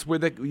that's where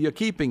you're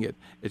keeping it.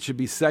 It should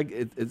be set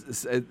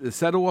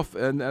off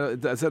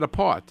and set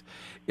apart.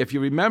 If you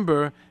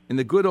remember, in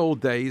the good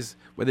old days,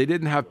 where they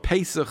didn't have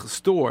Pesach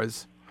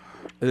stores,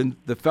 and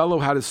the fellow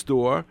had a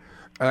store,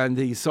 and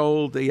he had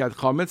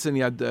chametz,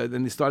 and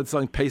then he started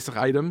selling Pesach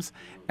items,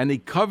 and he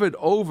covered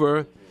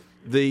over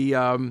the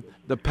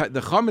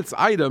chametz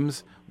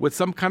items with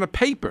some kind of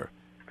paper.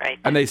 Right.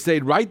 And they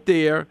stayed right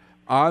there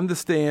on the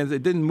stands.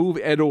 It didn't move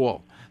at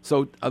all.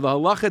 So the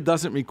halacha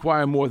doesn't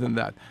require more than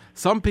that.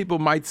 Some people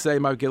might get a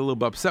little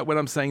bit upset what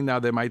I'm saying now.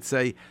 They might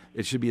say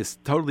it should be a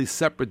totally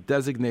separate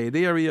designated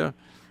area.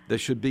 There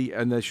should be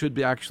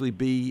actually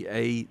be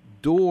a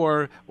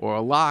door or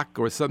a lock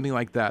or something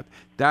like that.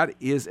 That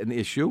is an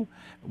issue.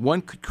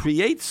 One could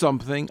create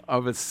something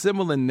of a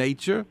similar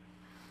nature,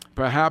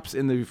 perhaps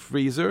in the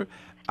freezer.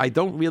 I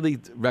don't really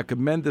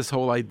recommend this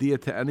whole idea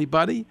to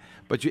anybody,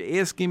 but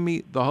you're asking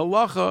me the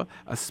halacha,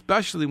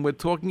 especially when we're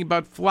talking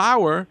about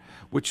flour,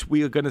 which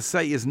we are going to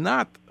say is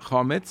not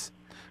chametz.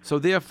 So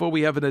therefore,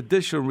 we have an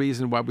additional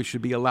reason why we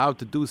should be allowed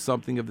to do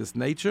something of this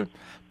nature.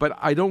 But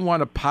I don't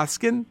want to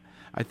paskin.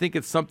 I think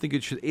it's something you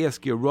should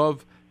ask your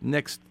Rav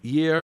next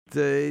year.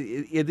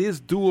 It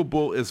is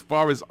doable as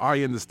far as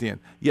I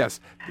understand. Yes,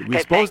 we're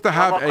supposed to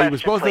have a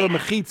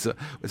mechitza.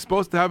 We're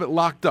supposed to have it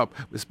locked up.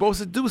 We're supposed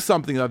to do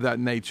something of that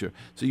nature.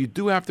 So you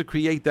do have to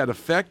create that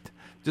effect,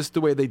 just the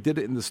way they did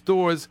it in the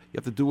stores. You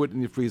have to do it in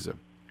your freezer.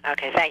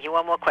 Okay, thank you.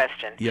 One more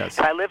question. Yes.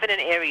 If I live in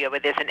an area where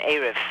there's an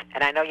Erev,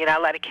 and I know you're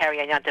not allowed to carry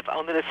a Yantif,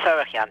 only the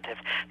Tzorech Yantif,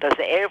 does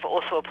the Erev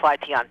also apply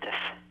to Yantif?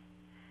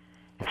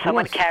 If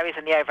someone carries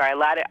an Erev,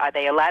 are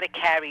they allowed to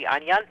carry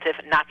on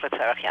Yantif, not for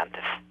Tzorech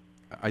Yantif?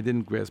 I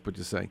didn't grasp what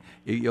you're saying.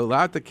 You're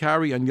allowed to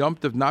carry on Yom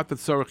Tov, not the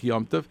Tzorech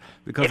Yom Tov,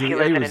 because if of the you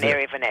live in an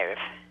Erev.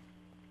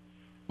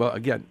 Well,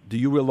 again, do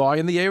you rely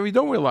on the Erev? You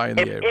don't rely on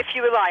the Erev. If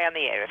you rely on the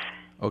Erev.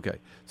 Okay,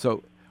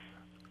 so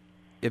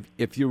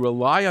if you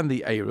rely on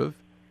the Erev,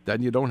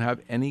 then you don't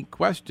have any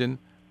question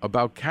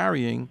about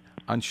carrying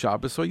on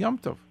Shabbos or Yom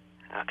Tov.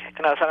 Okay.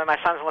 No, some of my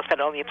sons almost said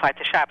it only applied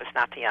to Shabbos,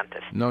 not to Yom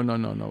Tov. No.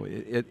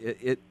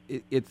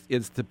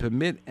 It's to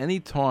permit any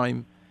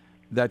time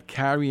that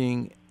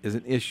carrying is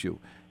an issue.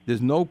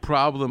 There's no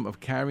problem of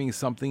carrying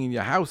something in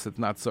your house that's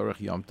not Tzorech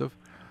Yom Tov.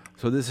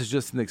 So this is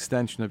just an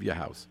extension of your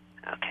house.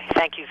 Okay.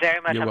 Thank you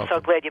very much. You're welcome.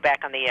 So glad you're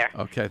back on the air.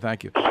 Okay,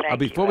 thank you.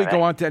 Before we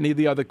go on to any of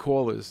the other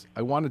callers,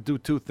 I want to do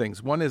two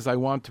things. One is I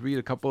want to read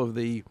a couple of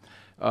the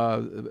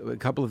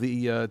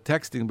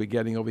texting we're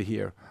getting over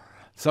here.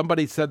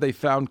 Somebody said they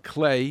found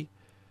clay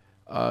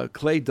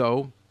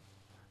dough,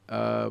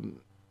 for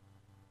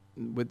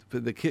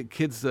the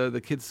kids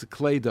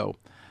clay dough,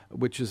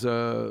 which is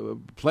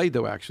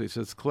Play-Doh actually. So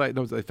it's clay.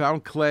 No, they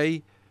found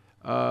clay.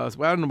 Well, I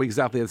don't know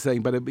exactly what it's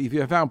saying, but if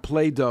you found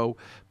Play-Doh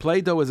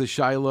is a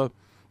shaila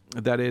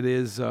that it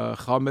is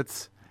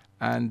chametz,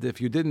 And if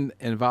you didn't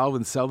involve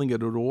in selling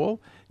it at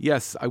all,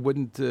 yes, I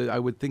wouldn't. I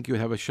would think you would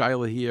have a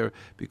shaila here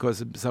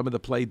because some of the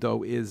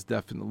Play-Doh is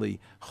definitely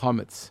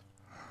chametz.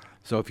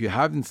 So if you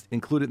haven't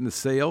included in the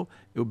sale,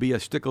 it would be a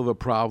shtickle of a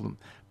problem.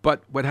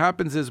 But what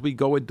happens is we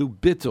go and do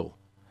bittul.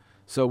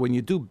 So when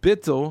you do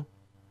bittul,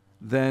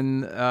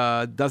 then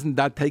doesn't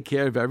that take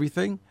care of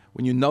everything?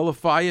 When you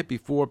nullify it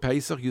before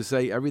Pesach, you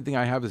say everything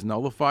I have is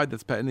nullified.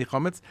 That's pe'eni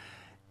chametz.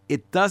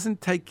 It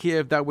doesn't take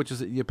care of that which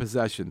is in your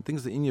possession.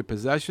 Things that are in your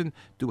possession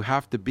do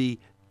have to be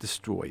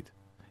destroyed.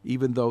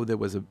 Even though there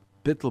was a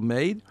bittul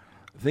made,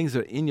 things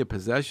that are in your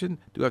possession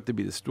do have to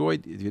be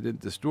destroyed. If you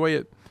didn't destroy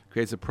it, it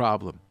creates a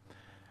problem.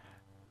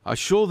 A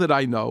shul that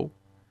I know,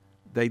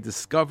 they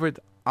discovered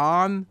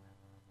on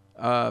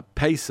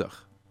Pesach.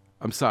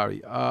 I'm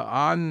sorry,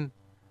 on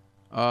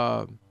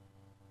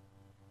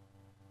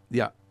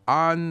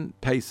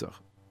Pesach,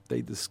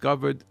 they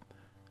discovered.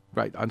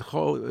 Right, on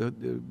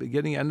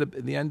beginning and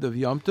the end of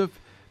Yom Tov,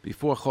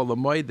 before Chol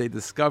Hamoed, they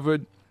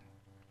discovered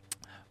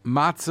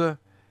matzah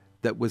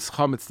that was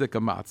chametzdika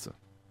matzah.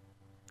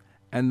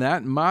 And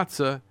that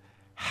matzah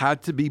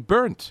had to be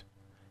burnt,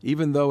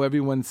 even though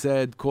everyone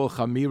said Kol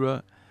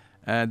Chamira,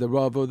 and the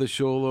Rav or the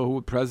Shul or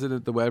who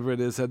president or whatever it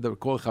is said the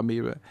Kol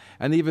Chamira.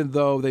 And even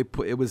though they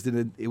put it was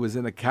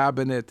in a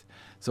cabinet,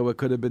 so it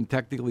could have been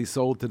technically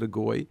sold to the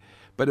goy,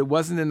 but it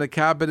wasn't in a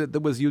cabinet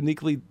that was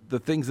uniquely the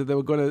things that they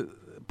were going to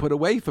put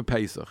away for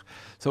Pesach.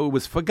 So it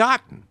was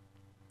forgotten.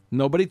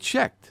 Nobody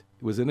checked.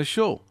 It was in a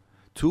shul.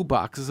 2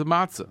 boxes of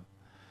matzah.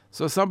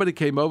 So somebody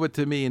came over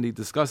to me and he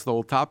discussed the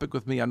whole topic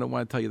with me. I don't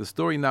want to tell you the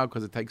story now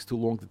because it takes too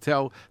long to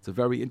tell. It's a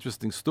very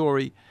interesting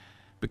story.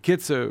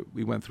 Bekitzer,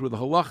 we went through the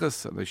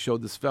halachas and I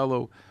showed this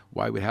fellow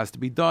why it has to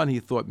be done.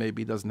 He thought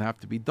maybe it doesn't have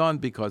to be done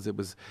because it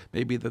was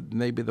maybe the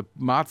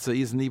matzah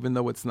isn't, even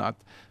though it's not,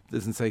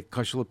 doesn't say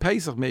kosher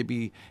Pesach,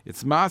 maybe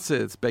it's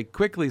matzah, it's baked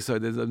quickly so it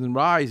doesn't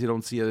rise, you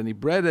don't see any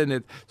bread in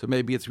it, so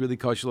maybe it's really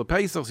kosher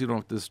Pesach, so you don't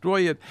have to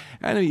destroy it.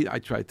 And I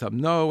tried to tell him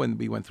no, and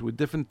we went through a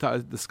different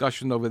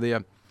discussion over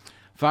there.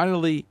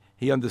 Finally,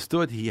 he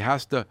understood he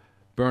has to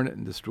burn it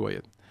and destroy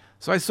it.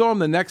 So I saw him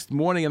the next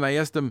morning and I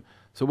asked him,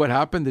 so what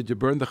happened? Did you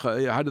burn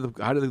how did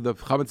the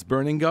chametz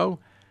burning go?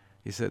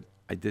 He said,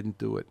 I didn't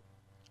do it.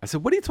 I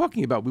said, what are you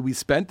talking about? We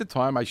spent the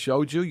time. I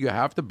showed you. You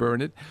have to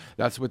burn it.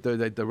 That's what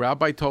the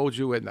rabbi told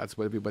you, and that's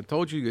what everyone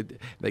told you.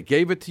 They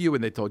gave it to you,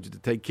 and they told you to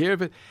take care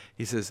of it.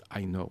 He says,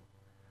 I know.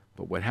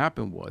 But what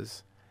happened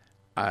was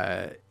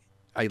I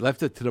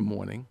left it to the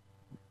morning.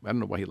 I don't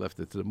know why he left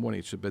it to the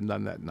morning. It should have been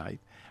done that night.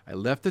 I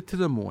left it to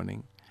the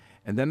morning,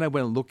 and then I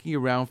went looking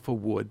around for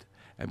wood,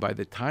 and by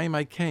the time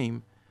I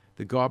came,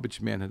 the garbage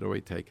man had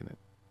already taken it.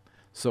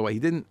 So he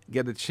didn't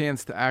get a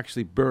chance to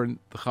actually burn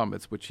the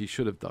chametz, which he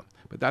should have done.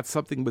 But that's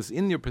something was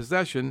in your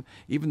possession,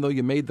 even though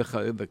you made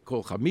the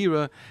kol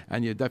chamira,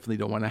 and you definitely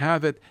don't want to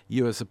have it.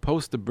 You are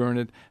supposed to burn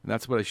it, and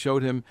that's what I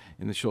showed him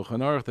in the Shulchan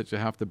Aruch, that you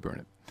have to burn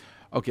it.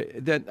 Okay,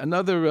 then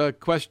another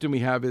question we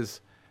have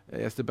is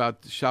asked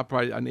about the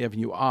ShopRite on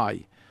Avenue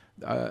I.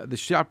 The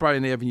ShopRite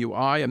on Avenue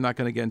I, I'm not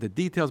going to get into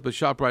details, but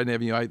ShopRite on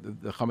Avenue I,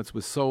 the chametz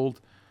was sold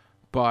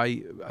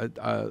by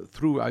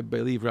through, I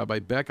believe, Rabbi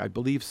Beck. I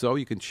believe so.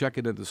 You can check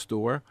it in the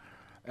store,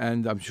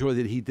 and I'm sure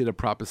that he did a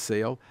proper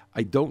sale.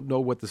 I don't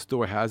know what the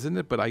store has in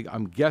it, but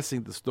I'm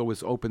guessing the store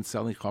was open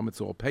selling chametz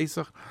all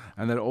Pesach,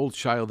 and that old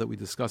child that we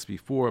discussed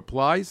before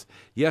applies.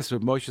 Yes,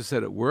 Rav Moshe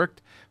said it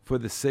worked for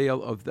the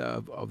sale of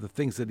the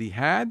things that he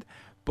had,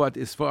 but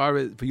as far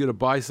as for you to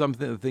buy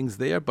something, the things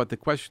there. But the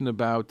question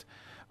about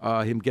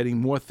him getting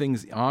more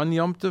things on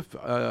Yom Tov,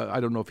 I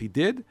don't know if he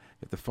did.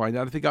 You have to find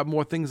out if he got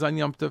more things on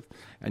Yom Tov,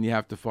 and you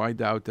have to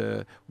find out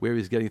where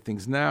he's getting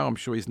things now. I'm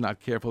sure he's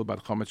not careful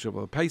about Chametz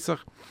Shavuot Pesach,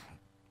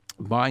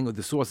 buying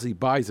the sources he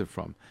buys it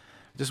from.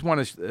 I just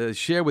want to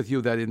share with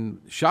you that in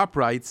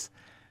ShopRites,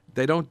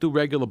 they don't do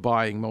regular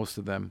buying, most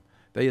of them.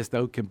 They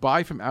can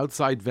buy from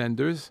outside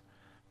vendors,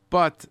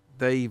 but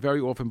they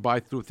very often buy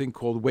through a thing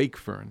called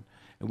Wakefern.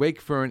 And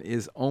Wakefern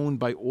is owned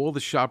by all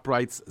the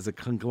ShopRites as a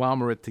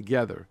conglomerate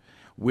together.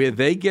 Where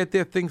they get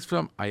their things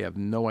from, I have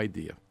no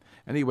idea.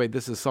 Anyway,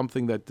 this is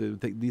something that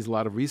needs a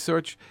lot of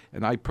research,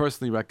 and I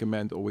personally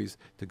recommend always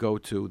to go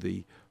to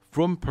the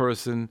from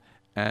person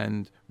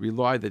and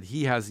rely that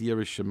he has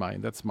Yiras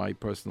Shamayim. That's my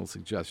personal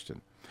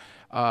suggestion.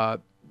 There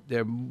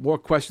are more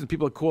questions.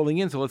 People are calling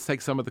in, so let's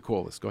take some of the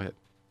callers. Go ahead.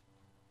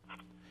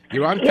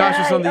 You're on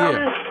Cautious on the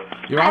air.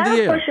 You're on the air. I have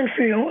a question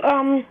for you.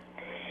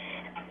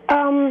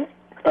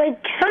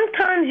 Like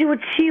sometimes you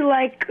would see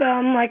like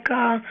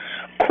a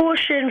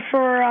caution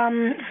for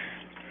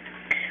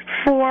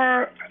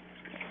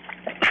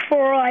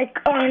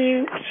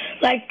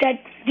like that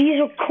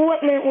these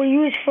equipment were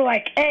used for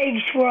like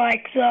eggs for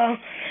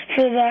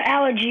the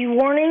allergy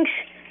warnings,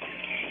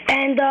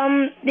 and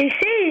they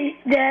say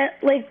that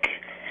like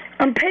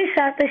on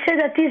Pesach they said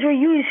that these were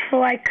used for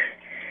like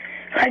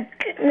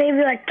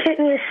maybe like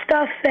kidney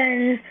stuff,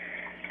 and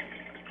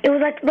it was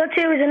like, let's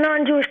say it was a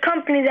non-Jewish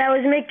company that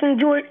was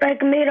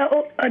made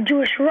a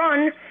Jewish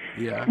run,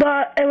 yeah.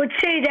 But it would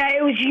say that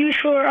it was used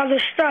for other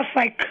stuff,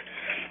 like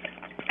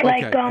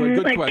like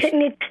good like question.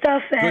 picnic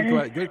stuff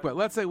and. Good question.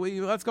 Let's say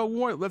let's go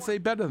more. Let's say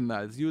better than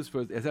that. It's used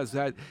for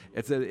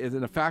it's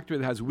in a factory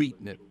that has wheat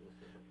in it,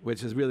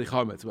 which is really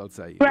chametz. Let's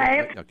say.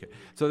 Right. Okay.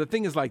 So the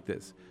thing is like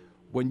this: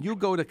 when you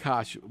go to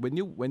kash, when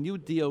you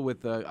deal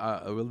with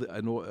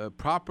a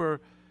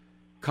proper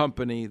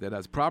company that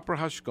has proper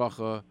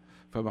hashgacha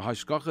from a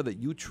hashgacha that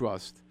you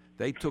trust,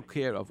 they took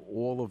care of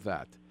all of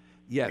that.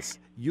 Yes,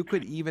 you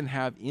could even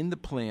have in the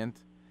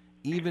plant,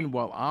 even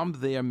while I'm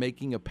there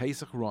making a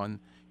Pesach run,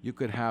 you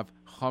could have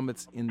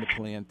chametz in the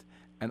plant,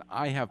 and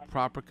I have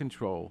proper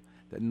control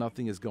that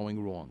nothing is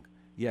going wrong.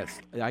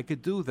 Yes, I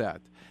could do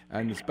that,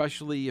 and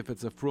especially if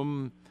it's a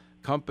frum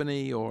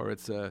company or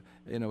it's a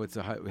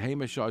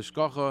Hamish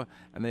Hashgacha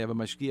and they have a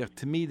Mashgiach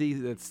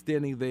Tamidi that's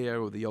standing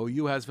there, or the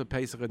OU has for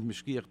Pesach and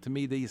Mashgiach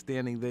Tamidi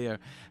standing there,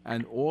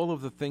 and all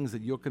of the things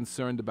that you're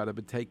concerned about have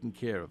been taken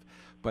care of.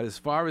 But as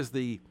far as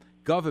the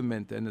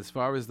government and as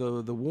far as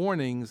the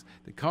warnings,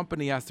 the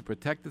company has to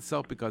protect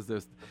itself because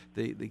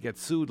they get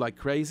sued like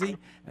crazy,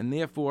 and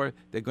therefore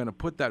they're going to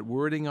put that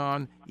wording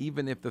on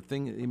even if the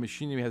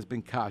machinery has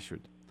been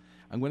kashered.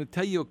 I'm going to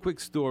tell you a quick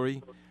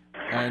story,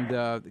 and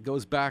it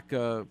goes back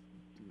a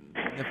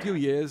few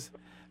years,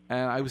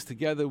 and I was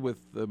together with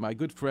my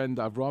good friend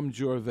Avram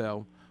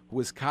Jorvel, who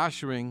was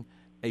kashering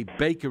a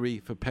bakery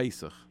for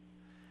Pesach.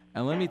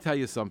 And let me tell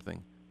you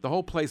something. The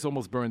whole place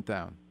almost burnt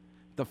down.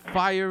 The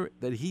fire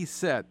that he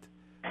set,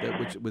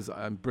 which was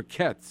on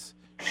briquettes,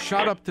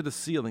 shot up to the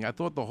ceiling. I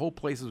thought the whole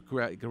place was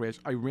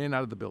crashed. I ran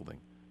out of the building.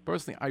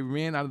 Personally, I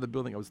ran out of the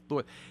building.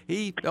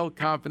 He felt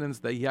confidence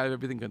that he had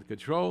everything under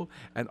control,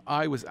 and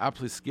I was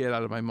absolutely scared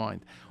out of my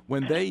mind.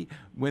 When they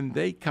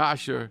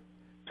kasher,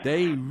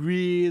 they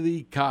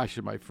really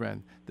kasher, my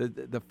friend.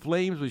 The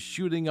flames were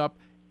shooting up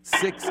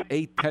 6,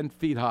 8, 10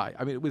 feet high.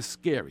 I mean, it was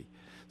scary.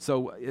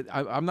 So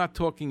I'm not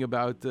talking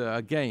about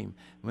a game.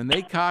 When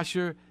they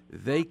kasher,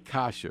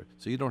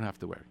 so you don't have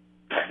to worry.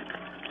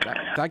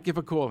 Thank you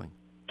for calling.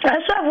 I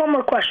just have one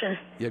more question.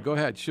 Yeah, go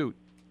ahead, shoot.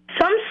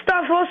 Some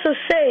stuff also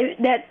say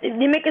that if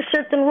they make a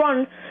certain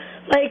run,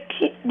 like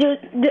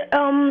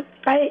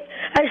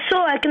I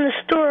saw like in the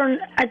store,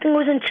 I think it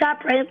was in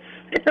Chop, right?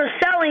 That they're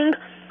selling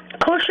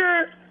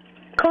kosher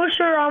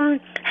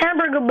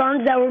hamburger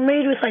buns that were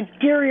made with like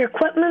dairy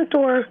equipment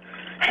or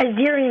has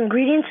dairy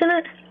ingredients in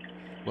it.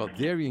 Well,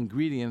 dairy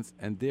ingredients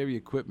and dairy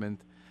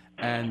equipment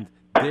and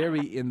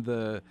dairy in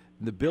the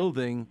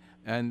building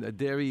and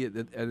dairy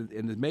and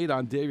it's made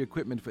on dairy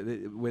equipment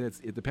when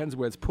it depends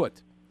where it's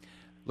put.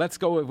 Let's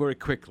go over it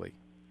quickly.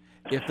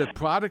 If the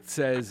product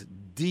says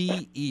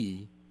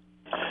DE,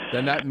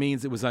 then that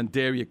means it was on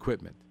dairy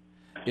equipment.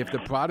 If the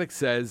product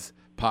says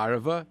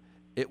parva,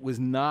 it was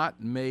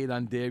not made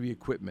on dairy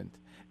equipment.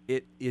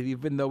 It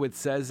even though it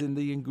says in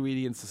the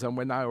ingredients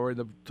somewhere now or at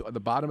the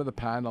bottom of the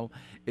panel,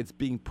 it's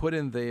being put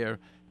in there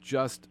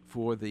just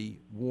for the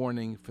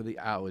warning for the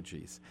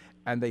allergies.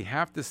 And they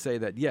have to say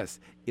that, yes,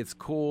 it's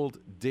called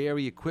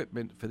dairy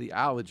equipment for the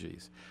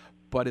allergies,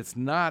 but it's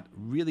not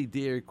really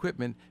dairy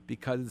equipment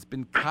because it's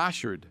been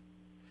kashered.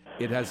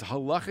 It has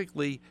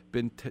halachically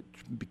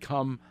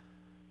become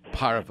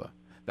parva.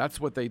 That's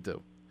what they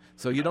do.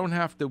 So you don't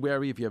have to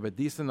worry if you have a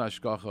decent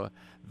hashgacha.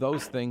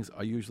 Those things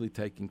are usually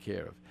taken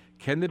care of.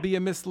 Can there be a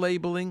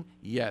mislabeling?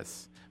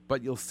 Yes.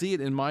 But you'll see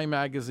it in my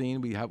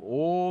magazine. We have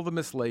all the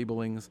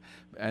mislabelings,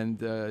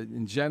 and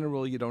in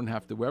general, you don't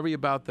have to worry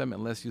about them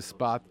unless you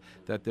spot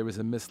that there is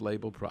a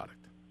mislabeled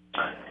product.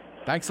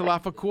 Thanks a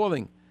lot for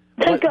calling.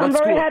 Thank you. I'm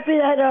very happy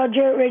that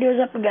Jarrett Radio is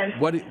up again.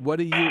 What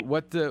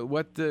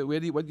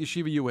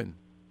yeshiva are you in?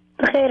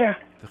 The Cheder.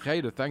 The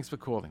Cheder. Thanks for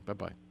calling. Bye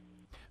bye.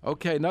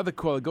 Okay, another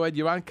caller. Go ahead.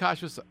 You're on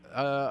Kashrus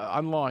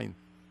online.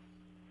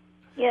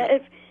 Yeah,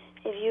 if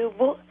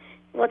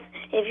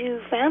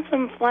you found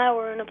some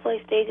flour in a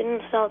place they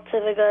didn't sell to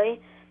the guy,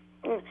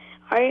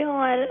 are you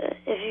allowed?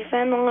 If you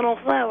found a little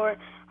flour,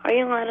 are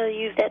you allowed to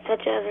use that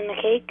such as in the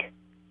cake?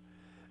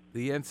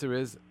 The answer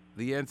is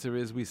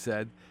we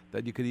said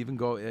that you could even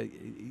go.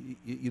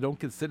 You don't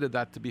consider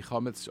that to be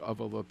chametz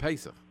of a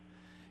Pesach.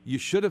 You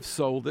should have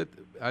sold it,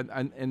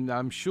 and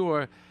I'm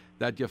sure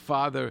that your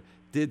father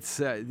did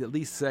say, at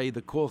least say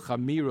the kol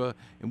chamira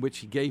in which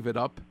he gave it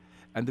up,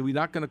 and we're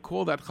not going to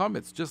call that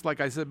chametz. Just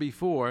like I said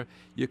before,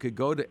 you could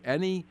go to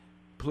any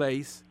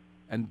place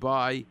and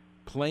buy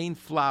plain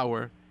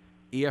flour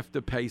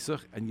after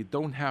Pesach, and you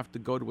don't have to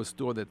go to a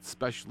store that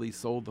specially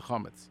sold the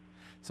chametz.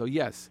 So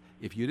yes,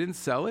 if you didn't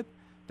sell it,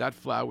 that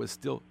flour is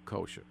still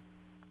kosher.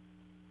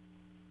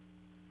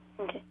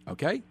 Okay.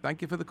 Okay.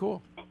 Thank you for the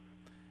call.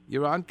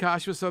 You're on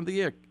Kashrus on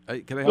the air.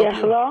 Can I help you?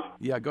 Hello?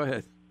 Yeah, go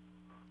ahead.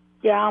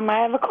 Yeah, I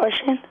have a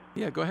question.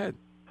 Yeah, go ahead.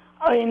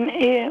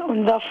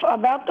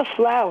 About the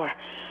flour.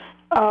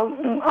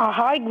 A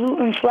high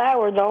gluten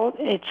flour, though,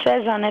 it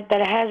says on it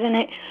that it has in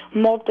it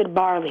malted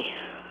barley.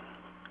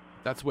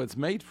 That's what it's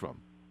made from.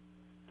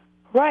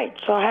 Right,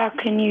 so how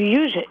can you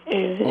use it?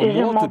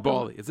 Malted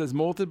barley. It says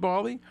malted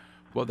barley?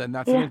 Well, then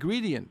that's an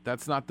ingredient.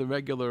 That's not the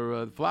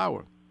regular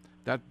flour.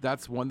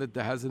 That's one that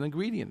has an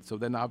ingredient. So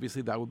then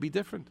obviously that would be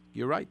different.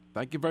 You're right.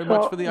 Thank you very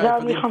much for the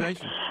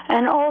information.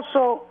 And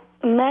also,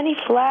 many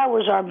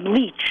flowers are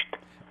bleached.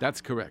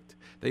 That's correct.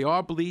 They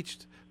are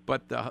bleached,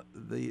 but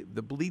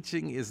the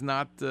bleaching is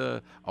not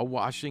a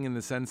washing in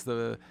the sense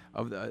of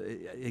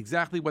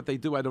exactly what they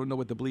do. I don't know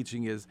what the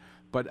bleaching is,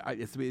 but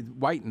it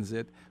whitens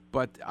it.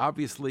 But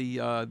obviously,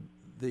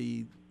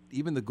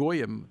 even the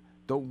goyim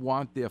don't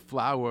want their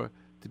flour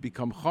to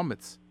become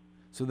chametz,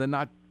 so they're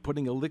not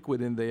putting a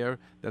liquid in there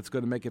that's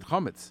going to make it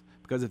chametz.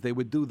 Because if they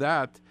would do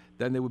that,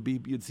 then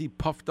you'd see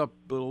puffed up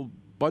little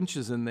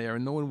bunches in there,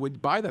 and no one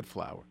would buy that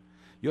flour.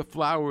 Your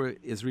flour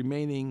is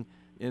remaining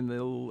in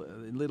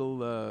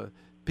little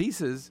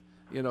pieces,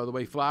 the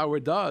way flour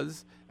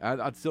does.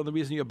 That's still the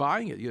reason you're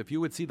buying it. If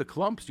you would see the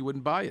clumps, you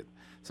wouldn't buy it.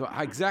 So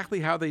exactly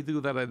how they do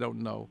that, I don't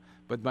know.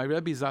 But my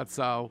Rebbe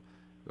Zatzal,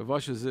 Rav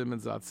Asher Zimmerman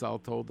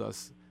Zatzal, told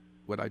us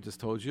what I just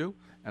told you,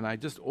 and I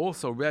just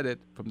also read it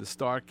from the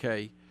Star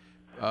K.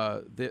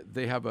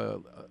 They have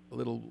a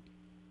little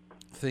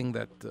thing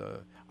that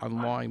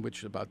online,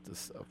 which about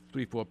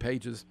 3-4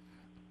 pages,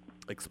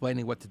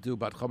 explaining what to do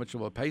about Chometz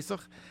Shavuot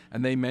Pesach,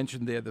 and they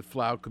mentioned there that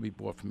flour could be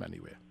bought from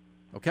anywhere.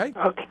 Okay?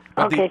 Okay.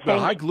 But Okay, the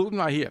high gluten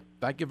are here.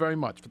 Thank you very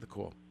much for the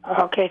call.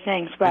 Okay,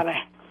 thanks.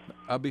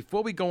 Bye-bye.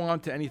 Before we go on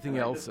to anything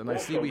else, and I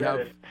see we have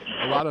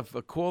a lot of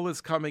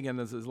callers coming, and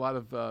there's a lot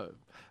of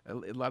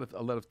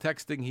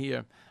texting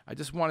here. I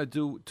just want to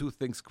do 2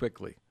 things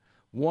quickly.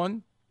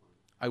 One,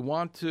 I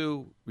want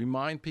to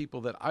remind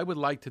people that I would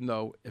like to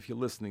know if you're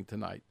listening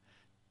tonight.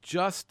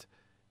 Just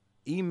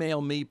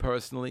email me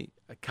personally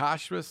at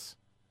kashrus,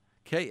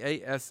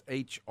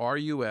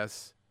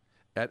 KASHRUS,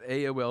 at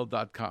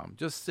AOL.com.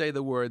 Just say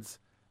the words,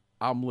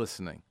 I'm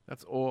listening.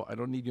 That's all. I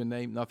don't need your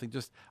name, nothing.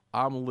 Just,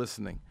 I'm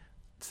listening.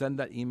 Send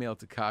that email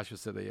to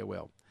kashrus at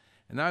AOL.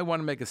 And now I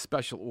want to make a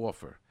special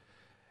offer.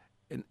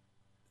 And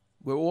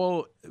we're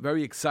all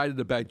very excited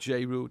about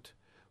J-Root.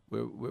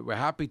 We're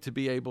happy to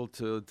be able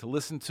to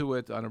listen to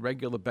it on a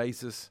regular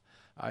basis.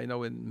 I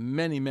know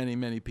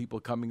many people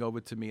coming over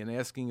to me and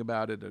asking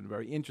about it and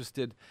very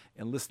interested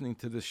in listening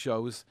to the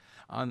shows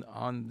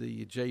on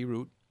the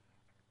J-Root.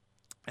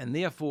 And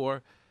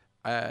therefore,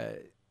 I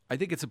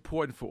think it's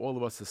important for all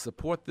of us to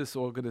support this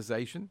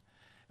organization.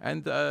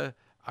 And I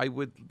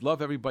would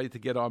love everybody to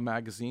get our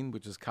magazine,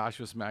 which is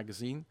Kashrus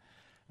Magazine.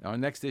 Our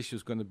next issue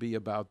is going to be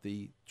about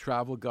the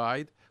travel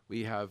guide.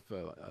 We have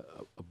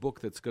a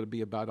book that's going to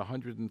be about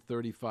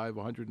 135,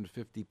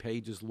 150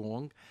 pages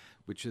long,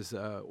 which is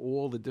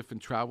all the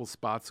different travel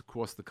spots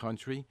across the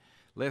country.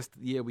 Last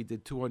year we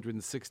did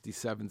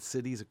 267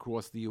 cities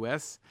across the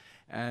U.S.,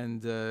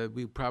 and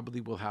we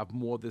probably will have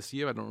more this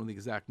year. I don't know the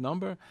exact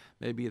number.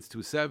 Maybe it's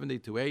 270,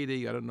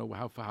 280. I don't know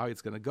how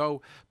it's going to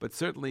go, but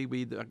certainly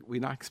we're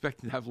not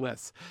expecting to have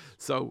less.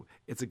 So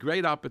it's a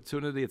great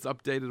opportunity. It's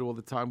updated all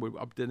the time. We're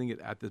updating it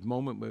at this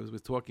moment. As we're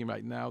talking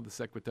right now, the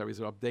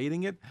secretaries are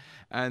updating it,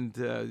 and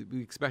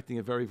we're expecting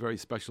a very, very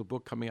special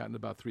book coming out in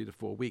about 3 to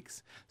 4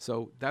 weeks.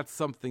 So that's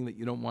something that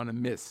you don't want to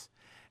miss.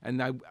 And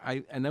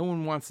and no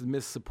one wants to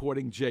miss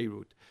supporting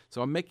J-Root.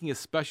 So I'm making a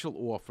special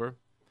offer,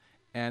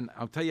 and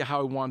I'll tell you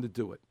how I want to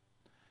do it.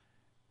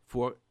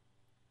 For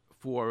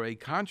a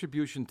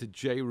contribution to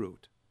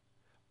J-Root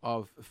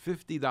of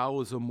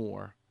 $50 or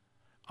more,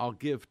 I'll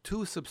give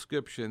 2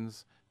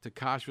 subscriptions to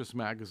Kashrus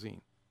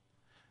Magazine.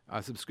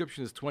 A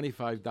subscription is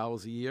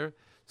 $25 a year,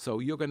 so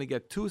you're going to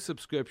get 2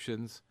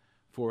 subscriptions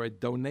for a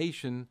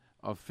donation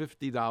of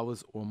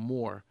 $50 or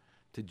more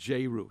to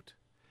J-Root.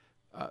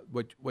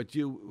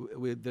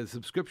 The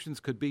subscriptions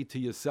could be to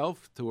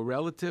yourself, to a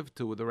relative,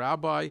 to the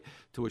rabbi,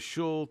 to a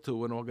shul,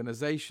 to an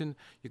organization.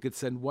 You could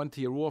send one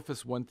to your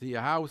office, one to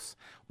your house,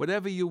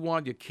 whatever you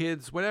want, your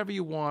kids, whatever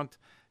you want.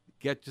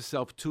 Get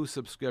yourself 2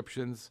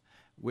 subscriptions.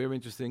 We're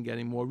interested in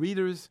getting more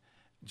readers.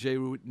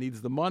 J-Root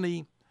needs the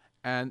money,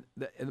 and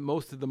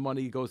most of the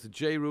money goes to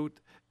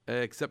J-Root,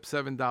 except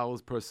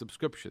 $7 per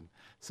subscription.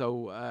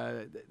 So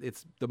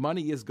the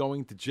money is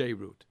going to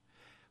J-Root.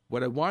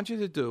 What I want you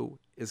to do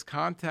is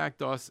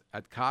contact us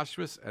at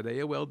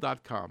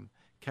kashrus@AOL.com,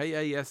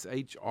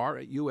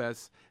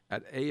 KASHRUS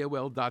at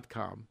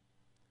AOL.com,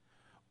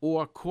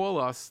 or call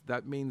us,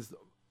 that means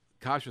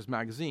Kashrus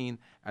Magazine,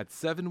 at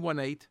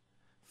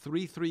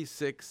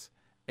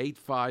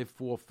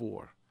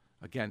 718-336-8544.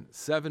 Again,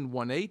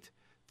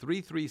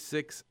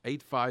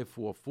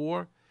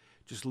 718-336-8544.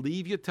 Just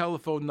leave your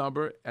telephone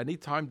number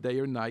anytime, day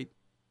or night.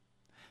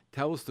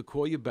 Tell us to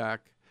call you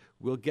back.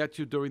 We'll get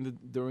you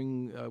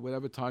during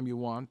whatever time you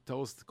want.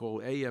 Tell us to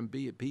call AM,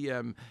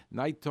 PM,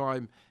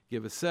 nighttime,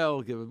 give a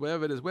cell, give it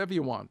whatever it is, whatever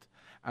you want.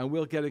 And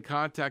we'll get in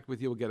contact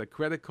with you. We'll get a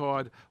credit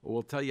card, or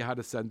we'll tell you how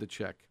to send a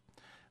check.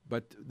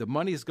 But the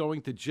money is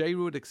going to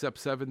J-Root, except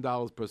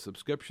 $7 per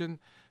subscription.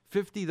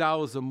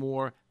 $50 or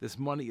more, this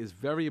money is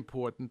very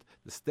important.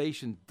 The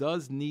station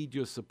does need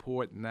your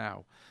support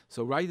now.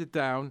 So write it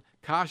down,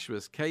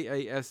 Kashrus,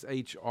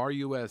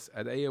 KASHRUS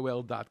at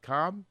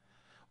AOL.com,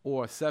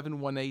 or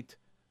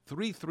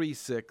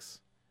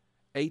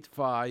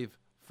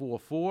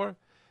 718-336-8544,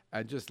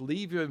 and just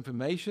leave your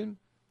information,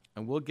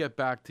 and we'll get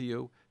back to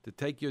you to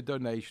take your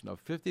donation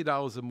of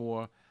 $50 or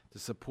more to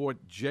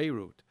support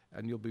J-Root,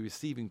 and you'll be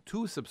receiving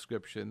 2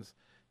 subscriptions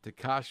to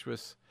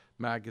Kashrus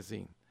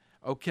magazine.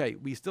 Okay,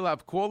 we still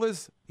have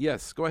callers?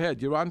 Yes, go ahead.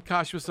 You're on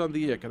Kashrus on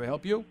the air. Can I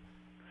help you?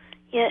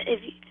 Yeah,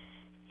 if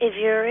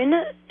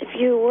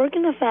you work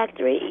in a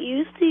factory, you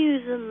used to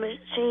use a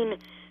machine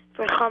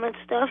for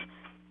chametz stuff,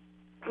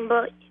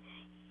 but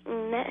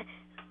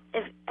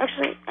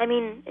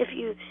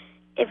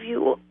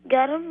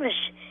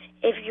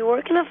if you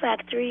work in a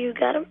factory, you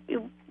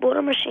bought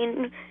a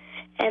machine,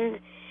 and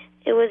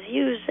it was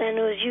used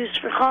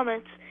for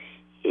chametz.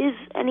 Is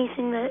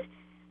anything that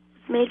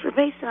was made for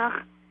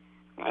Pesach,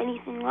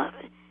 anything left?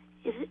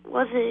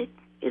 Was it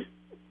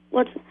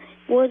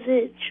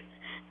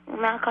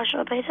not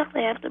kosher Pesach?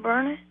 They have to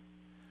burn it.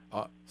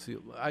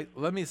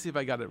 Let me see if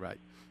I got it right.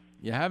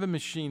 You have a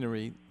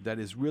machinery that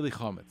is really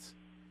chametz.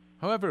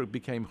 However, it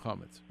became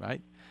chametz,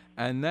 right?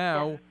 And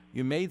now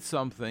you made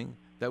something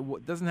that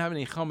doesn't have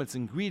any chametz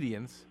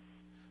ingredients,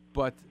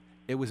 but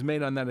it was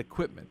made on that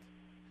equipment.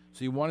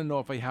 So you want to know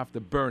if I have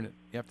to burn it.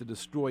 You have to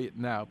destroy it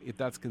now, if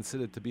that's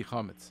considered to be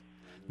chametz.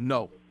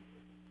 No,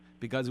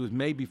 because it was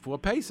made before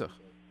Pesach,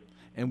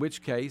 in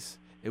which case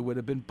it would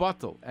have been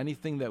batel.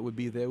 Anything that would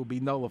be there would be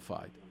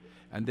nullified.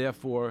 And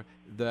therefore,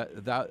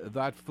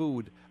 that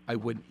food, I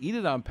wouldn't eat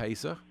it on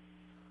Pesach,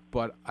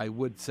 but I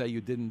would say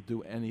you didn't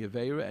do any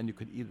aveira, and you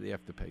could eat it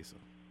after Pesach.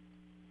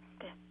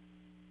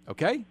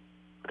 Okay?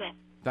 Okay.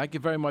 Thank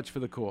you very much for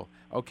the call.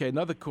 Okay,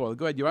 another call.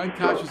 Go ahead. You're on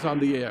Kashrus on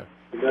the air.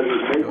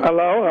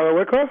 Hello,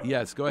 Wikler?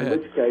 Yes, go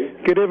ahead.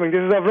 Good evening.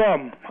 This is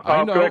Avram. I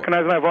hope you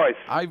recognize my voice.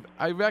 I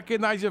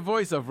recognize your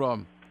voice,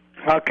 Avram.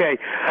 Okay.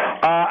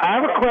 I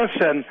have a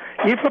question.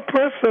 If a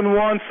person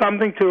wants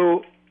something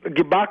to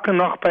gebacken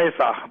noch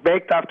Pesach,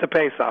 baked after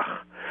Pesach,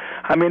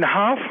 I mean,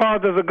 how far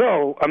does it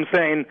go? I'm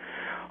saying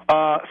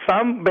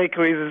some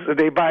bakeries,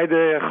 they buy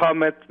the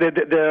chametz,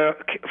 the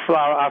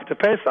flour after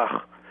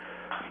Pesach.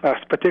 A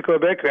particular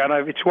bakery, I don't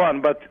know which one,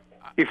 but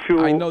if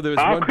you, I know there's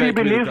one bakery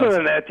that does.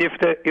 That if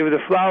the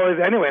flour is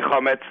anyway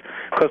chametz,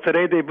 because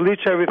today they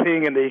bleach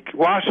everything and they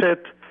wash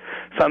it.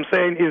 So I'm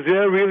saying, is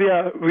there really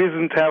a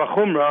reason to have a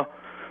chumrah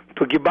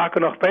to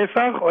gebacken noch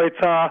Pesach, or it's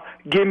a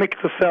gimmick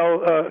to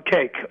sell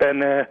cake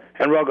and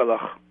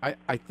rogalach?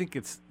 I think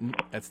it's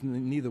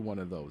neither one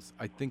of those.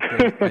 I think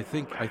that, I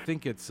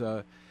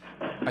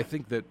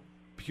think that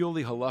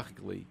purely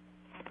halachically,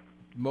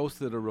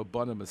 most of the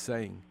rabbanim are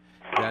saying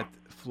that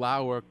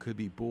flour could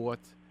be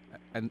bought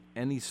in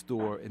any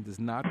store and is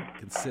not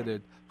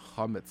considered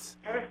chametz,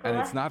 and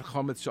it's not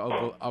chametz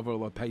over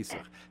la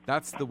Pesach.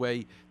 That's the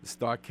way the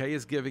Star K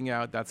is giving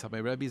out. That's how my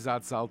Rebbe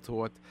Zatzal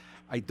taught.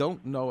 I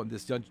don't know. And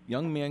this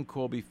young man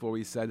called before.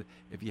 He said,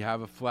 if you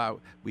have a flour,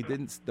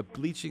 the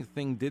bleaching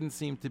thing didn't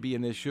seem to be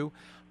an issue.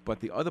 But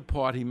the other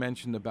part he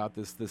mentioned about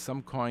this, there's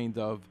some kind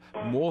of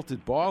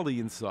malted barley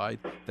inside.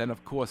 Then,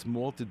 of course,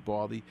 malted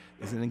barley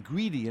is an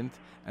ingredient,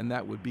 and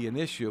that would be an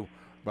issue.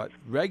 But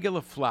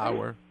regular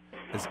flour,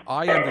 as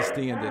I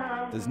understand it,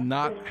 does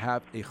not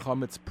have a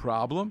chametz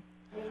problem.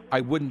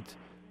 I wouldn't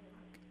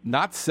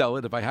not sell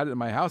it. If I had it in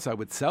my house, I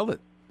would sell it.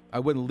 I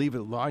wouldn't leave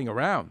it lying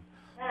around.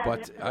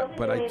 But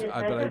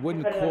I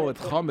wouldn't call it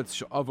chametz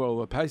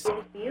she'avar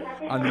Pesach.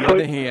 On the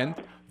other hand,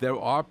 there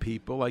are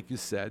people, like you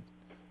said,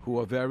 who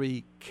are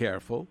very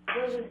careful,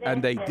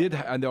 and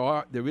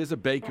there is a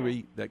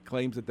bakery that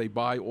claims that they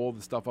buy all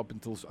the stuff up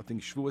until I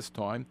think Shavuos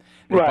time.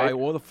 They buy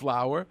all the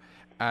flour,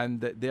 and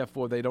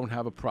therefore they don't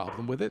have a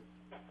problem with it.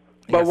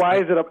 But why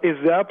is it? Is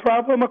there a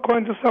problem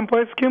according to some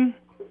place, Kim?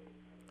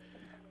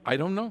 I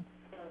don't know.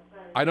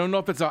 I don't know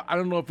if it's a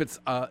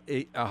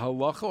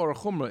halacha or a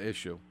chumrah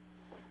issue.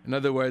 In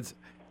other words,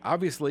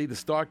 obviously the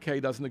Star K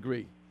doesn't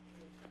agree.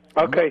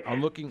 Okay.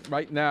 I'm looking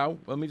right now.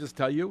 Let me just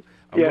tell you.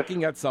 I'm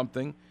looking at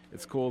something.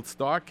 It's called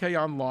Star K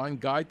Online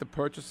Guide to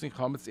Purchasing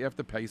Chametz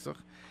After Pesach,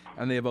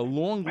 and they have a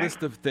long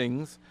list of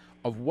things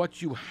of what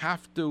you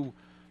have to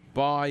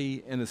buy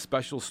in a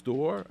special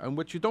store and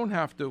what you don't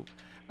have to.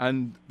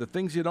 And the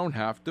things you don't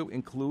have to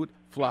include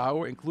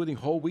flour, including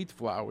whole wheat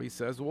flour, he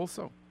says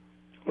also.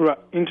 Right.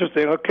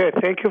 Interesting. Okay.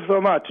 Thank you so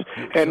much.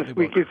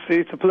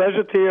 It's a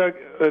pleasure to hear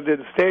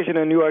the station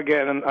and you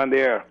again on the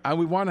air. And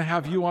we want to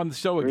have you on the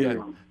show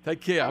again.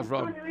 Take care,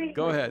 Avram.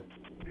 Go ahead.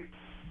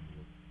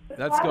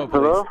 Let's go, please.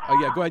 Hello?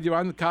 Oh, yeah, go ahead. You're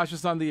on the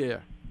Kashrus on the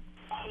air.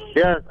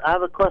 Yes, I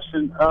have a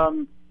question.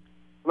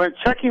 When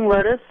checking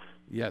lettuce,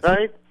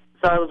 right?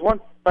 So I was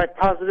once by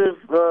Positive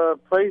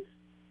place,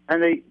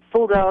 and they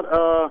pulled out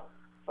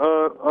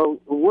a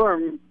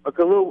worm, like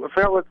a little, I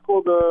forgot what it's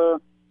called,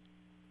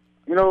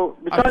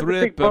 besides the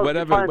big post,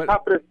 whatever.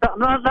 Top of the,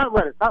 not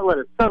lettuce,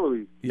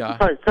 celery. Yeah. I'm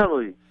sorry,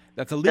 celery.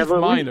 That's a leaf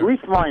miner.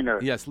 Leaf miner.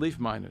 Yes, leaf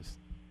miners.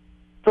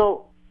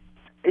 So,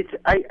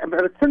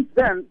 but since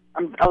then,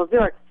 I was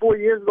there like 5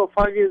 years ago.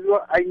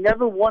 I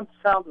never once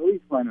found a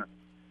leaf miner.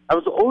 I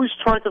was always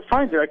trying to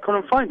find it. I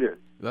couldn't find it.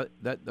 The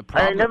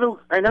problem.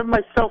 I never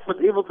myself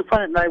was able to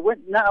find it. And I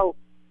went now.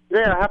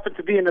 Today I happened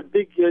to be in a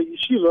big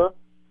yeshiva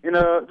in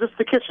just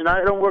the kitchen.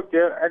 I don't work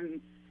there, and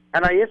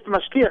I asked the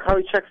mashgiach how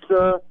he checks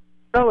the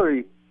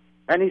celery,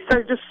 and he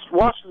said he just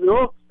washes it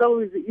off.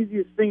 Celery is the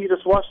easiest thing. He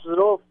just washes it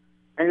off,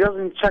 and he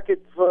doesn't check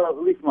it for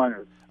leaf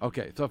miners.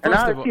 Okay, so and first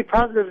now of all, I see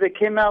positive they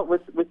came out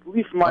with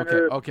leaf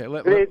miner. Okay.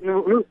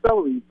 New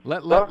celery.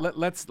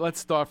 Let's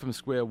start from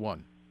square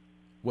one.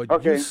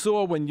 What you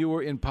saw when you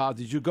were in pod?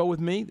 Did you go with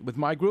me with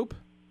my group?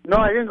 No,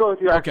 I didn't go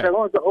with you. Actually, I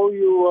went to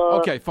OU.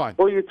 Okay, fine.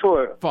 OU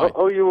tour. Fine.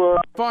 OU.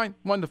 Fine,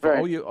 wonderful.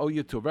 Right.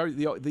 OU tour.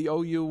 The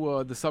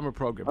OU the summer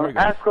program. Very good.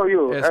 Ask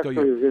OU. Ask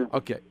OU. Yeah.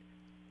 Okay.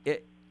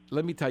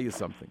 Let me tell you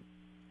something.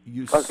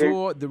 You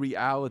saw the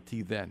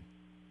reality then.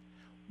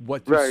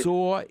 What you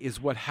saw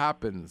is what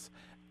happens.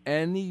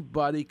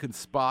 Anybody can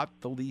spot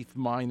the leaf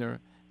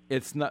miner.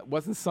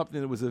 Wasn't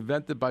something that was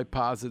invented by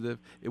Positive.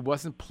 It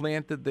wasn't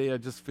planted there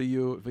just for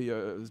you,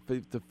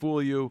 to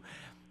fool you.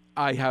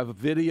 I have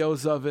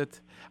videos of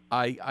it.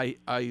 I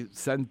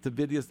send the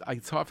videos.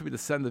 It's hard for me to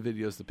send the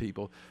videos to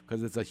people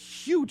because it's a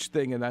huge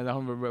thing, and I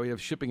don't really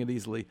have shipping it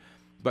easily.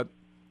 But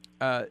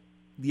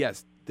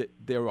yes,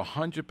 there are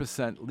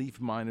 100% leaf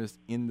miners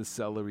in the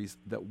celeries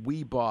that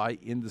we buy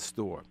in the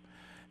store.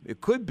 It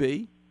could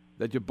be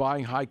that you're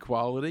buying high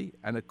quality,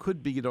 and it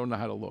could be you don't know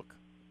how to look.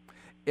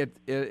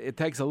 It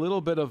takes a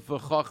little bit of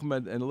chachma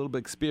and a little bit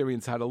of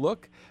experience how to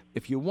look.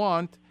 If you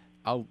want,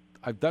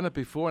 I've done it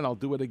before, and I'll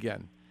do it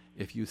again.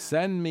 If you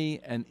send me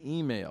an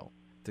email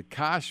to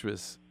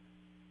kashrus,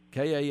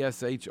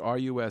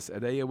 KASHRUS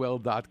at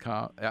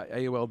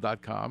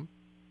AOL.com,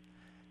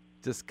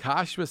 just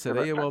kashrus at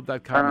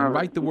AOL.com, and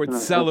write the word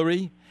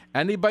celery.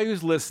 Anybody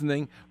who's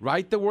listening,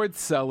 write the word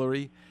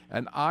celery,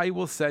 and I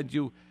will send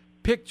you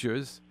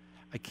pictures.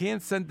 I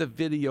can't send the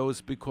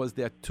videos because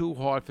they're too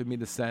hard for me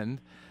to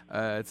send.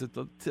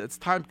 It's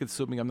time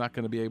consuming. I'm not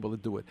going to be able to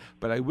do it.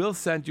 But I will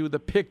send you the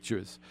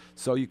pictures.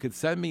 So you can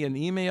send me an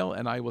email,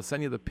 and I will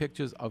send you the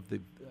pictures of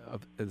the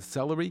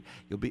celery.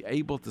 You'll be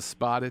able to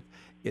spot it.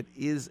 It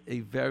is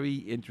a very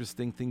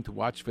interesting thing to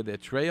watch for their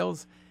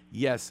trails.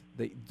 Yes,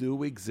 they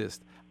do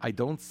exist. I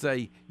don't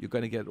say you're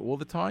going to get it all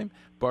the time.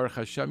 Baruch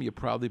Hashem, you're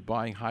probably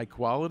buying high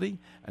quality,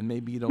 and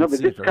maybe you don't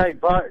see it. This guy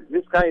bought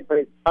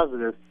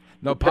positive.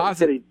 No,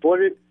 positive.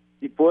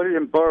 He bought it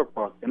in Borough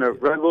Park in a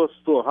regular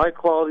store, high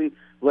quality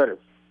lettuce.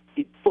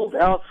 He pulled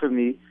out for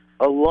me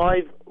a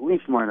live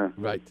leaf miner.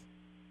 Right.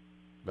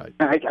 And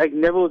I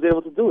never was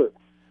able to do it.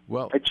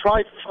 Well, I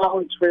tried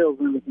following trails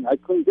and everything. I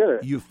couldn't get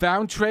it. You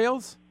found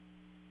trails?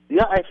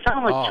 Yeah, I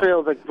found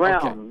trails like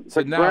brown. Okay.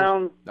 So now,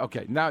 brown.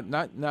 Okay, now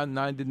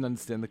I didn't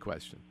understand the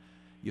question.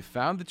 You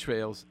found the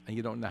trails and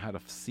you don't know how to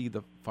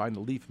find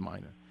the leaf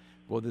miner.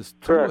 Well,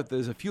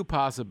 there's a few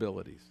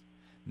possibilities.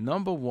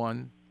 Number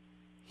one,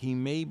 he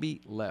may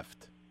be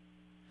left.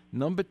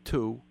 Number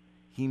two,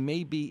 he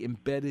may be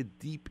embedded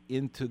deep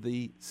into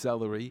the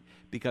celery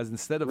because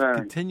instead of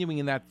continuing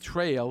in that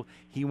trail,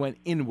 he went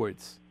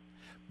inwards.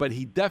 But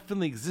he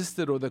definitely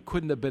existed, or there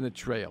couldn't have been a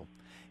trail.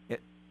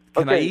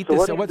 Can I eat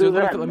this? Let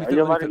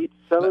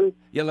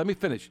me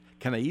finish.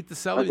 Can I eat the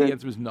celery? The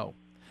answer is no.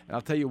 And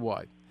I'll tell you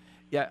why.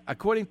 Yeah,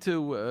 according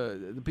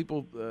to the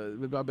people,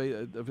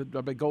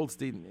 Rabbi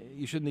Goldstein,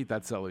 you shouldn't eat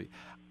that celery.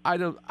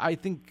 I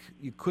think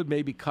you could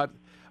maybe cut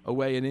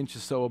away an inch or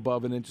so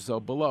above, an inch or so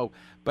below,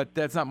 but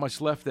that's not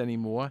much left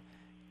anymore.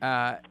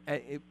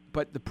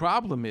 But the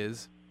problem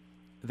is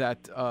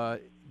that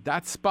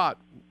that spot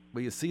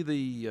where you see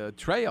the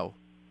trail,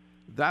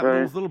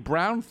 those little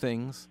brown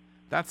things,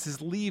 that's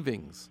his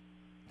leavings.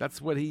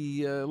 That's what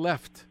he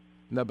left,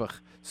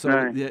 Nebuch.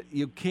 So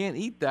you can't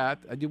eat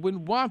that, and you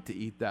wouldn't want to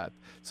eat that.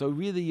 So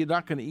really, you're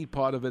not going to eat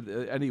part of it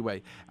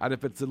anyway. And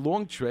if it's a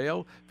long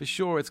trail, for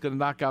sure, it's going to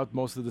knock out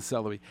most of the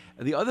celery.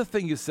 And the other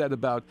thing you said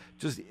about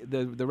just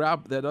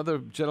that other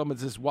gentleman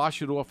just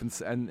wash it off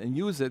and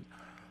use it.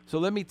 So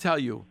let me tell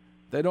you,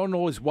 they don't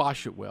always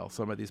wash it well,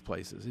 some of these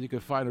places. And you can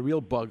find a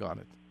real bug on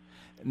it.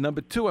 Number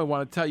two, I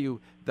want to tell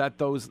you that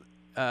those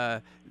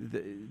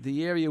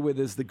the area where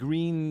there's the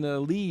green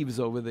leaves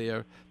over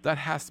there, that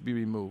has to be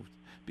removed.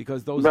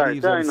 Because those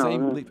leaves are the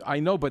same leaf. I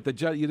know, but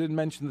you didn't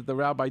mention that the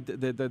rabbi,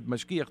 the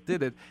Mashgiach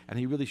did it, and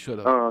he really should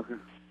have. Oh, okay.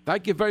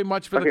 Thank you very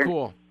much for the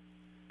call.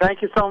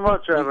 Thank you so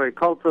much, Rabbi.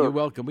 You're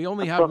welcome. We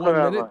only have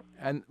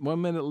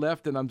 1 minute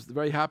left, and I'm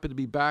very happy to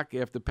be back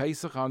after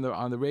Pesach on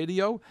the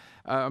radio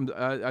and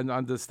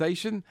on the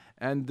station,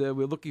 and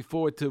we're looking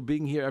forward to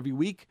being here every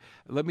week.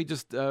 Let me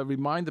just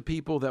remind the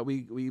people that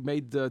we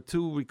made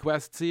 2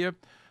 requests here.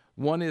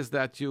 One is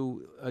that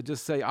you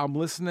just say, I'm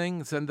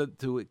listening, send it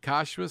to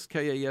kashrus,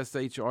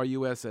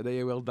 KASHRUS at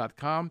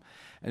AOL.com.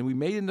 And we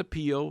made an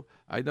appeal.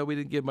 I know we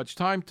didn't give much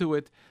time to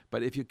it,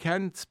 but if you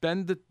can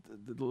spend a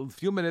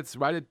few minutes,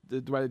 write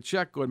a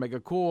check or make a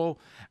call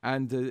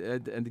and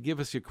give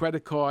us your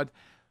credit card.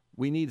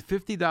 We need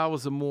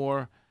 $50 or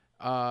more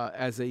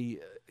as a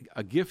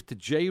gift to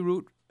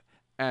J-Root,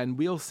 and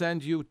we'll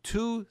send you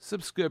 2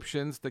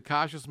 subscriptions to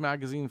Kashrus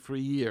Magazine for a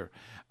year.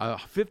 A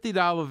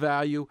 $50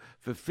 value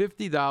for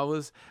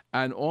 $50,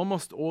 and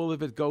almost all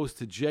of it goes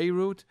to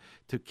J-Root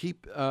to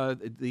keep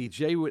the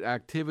J-Root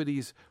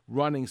activities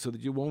running so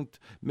that you won't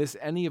miss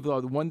any of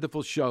the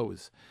wonderful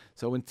shows.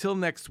 So until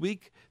next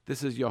week,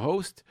 this is your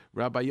host,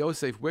 Rabbi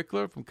Yosef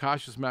Wikler from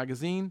Kashrus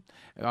Magazine,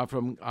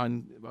 from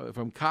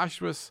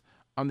Kashrus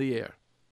on the Air.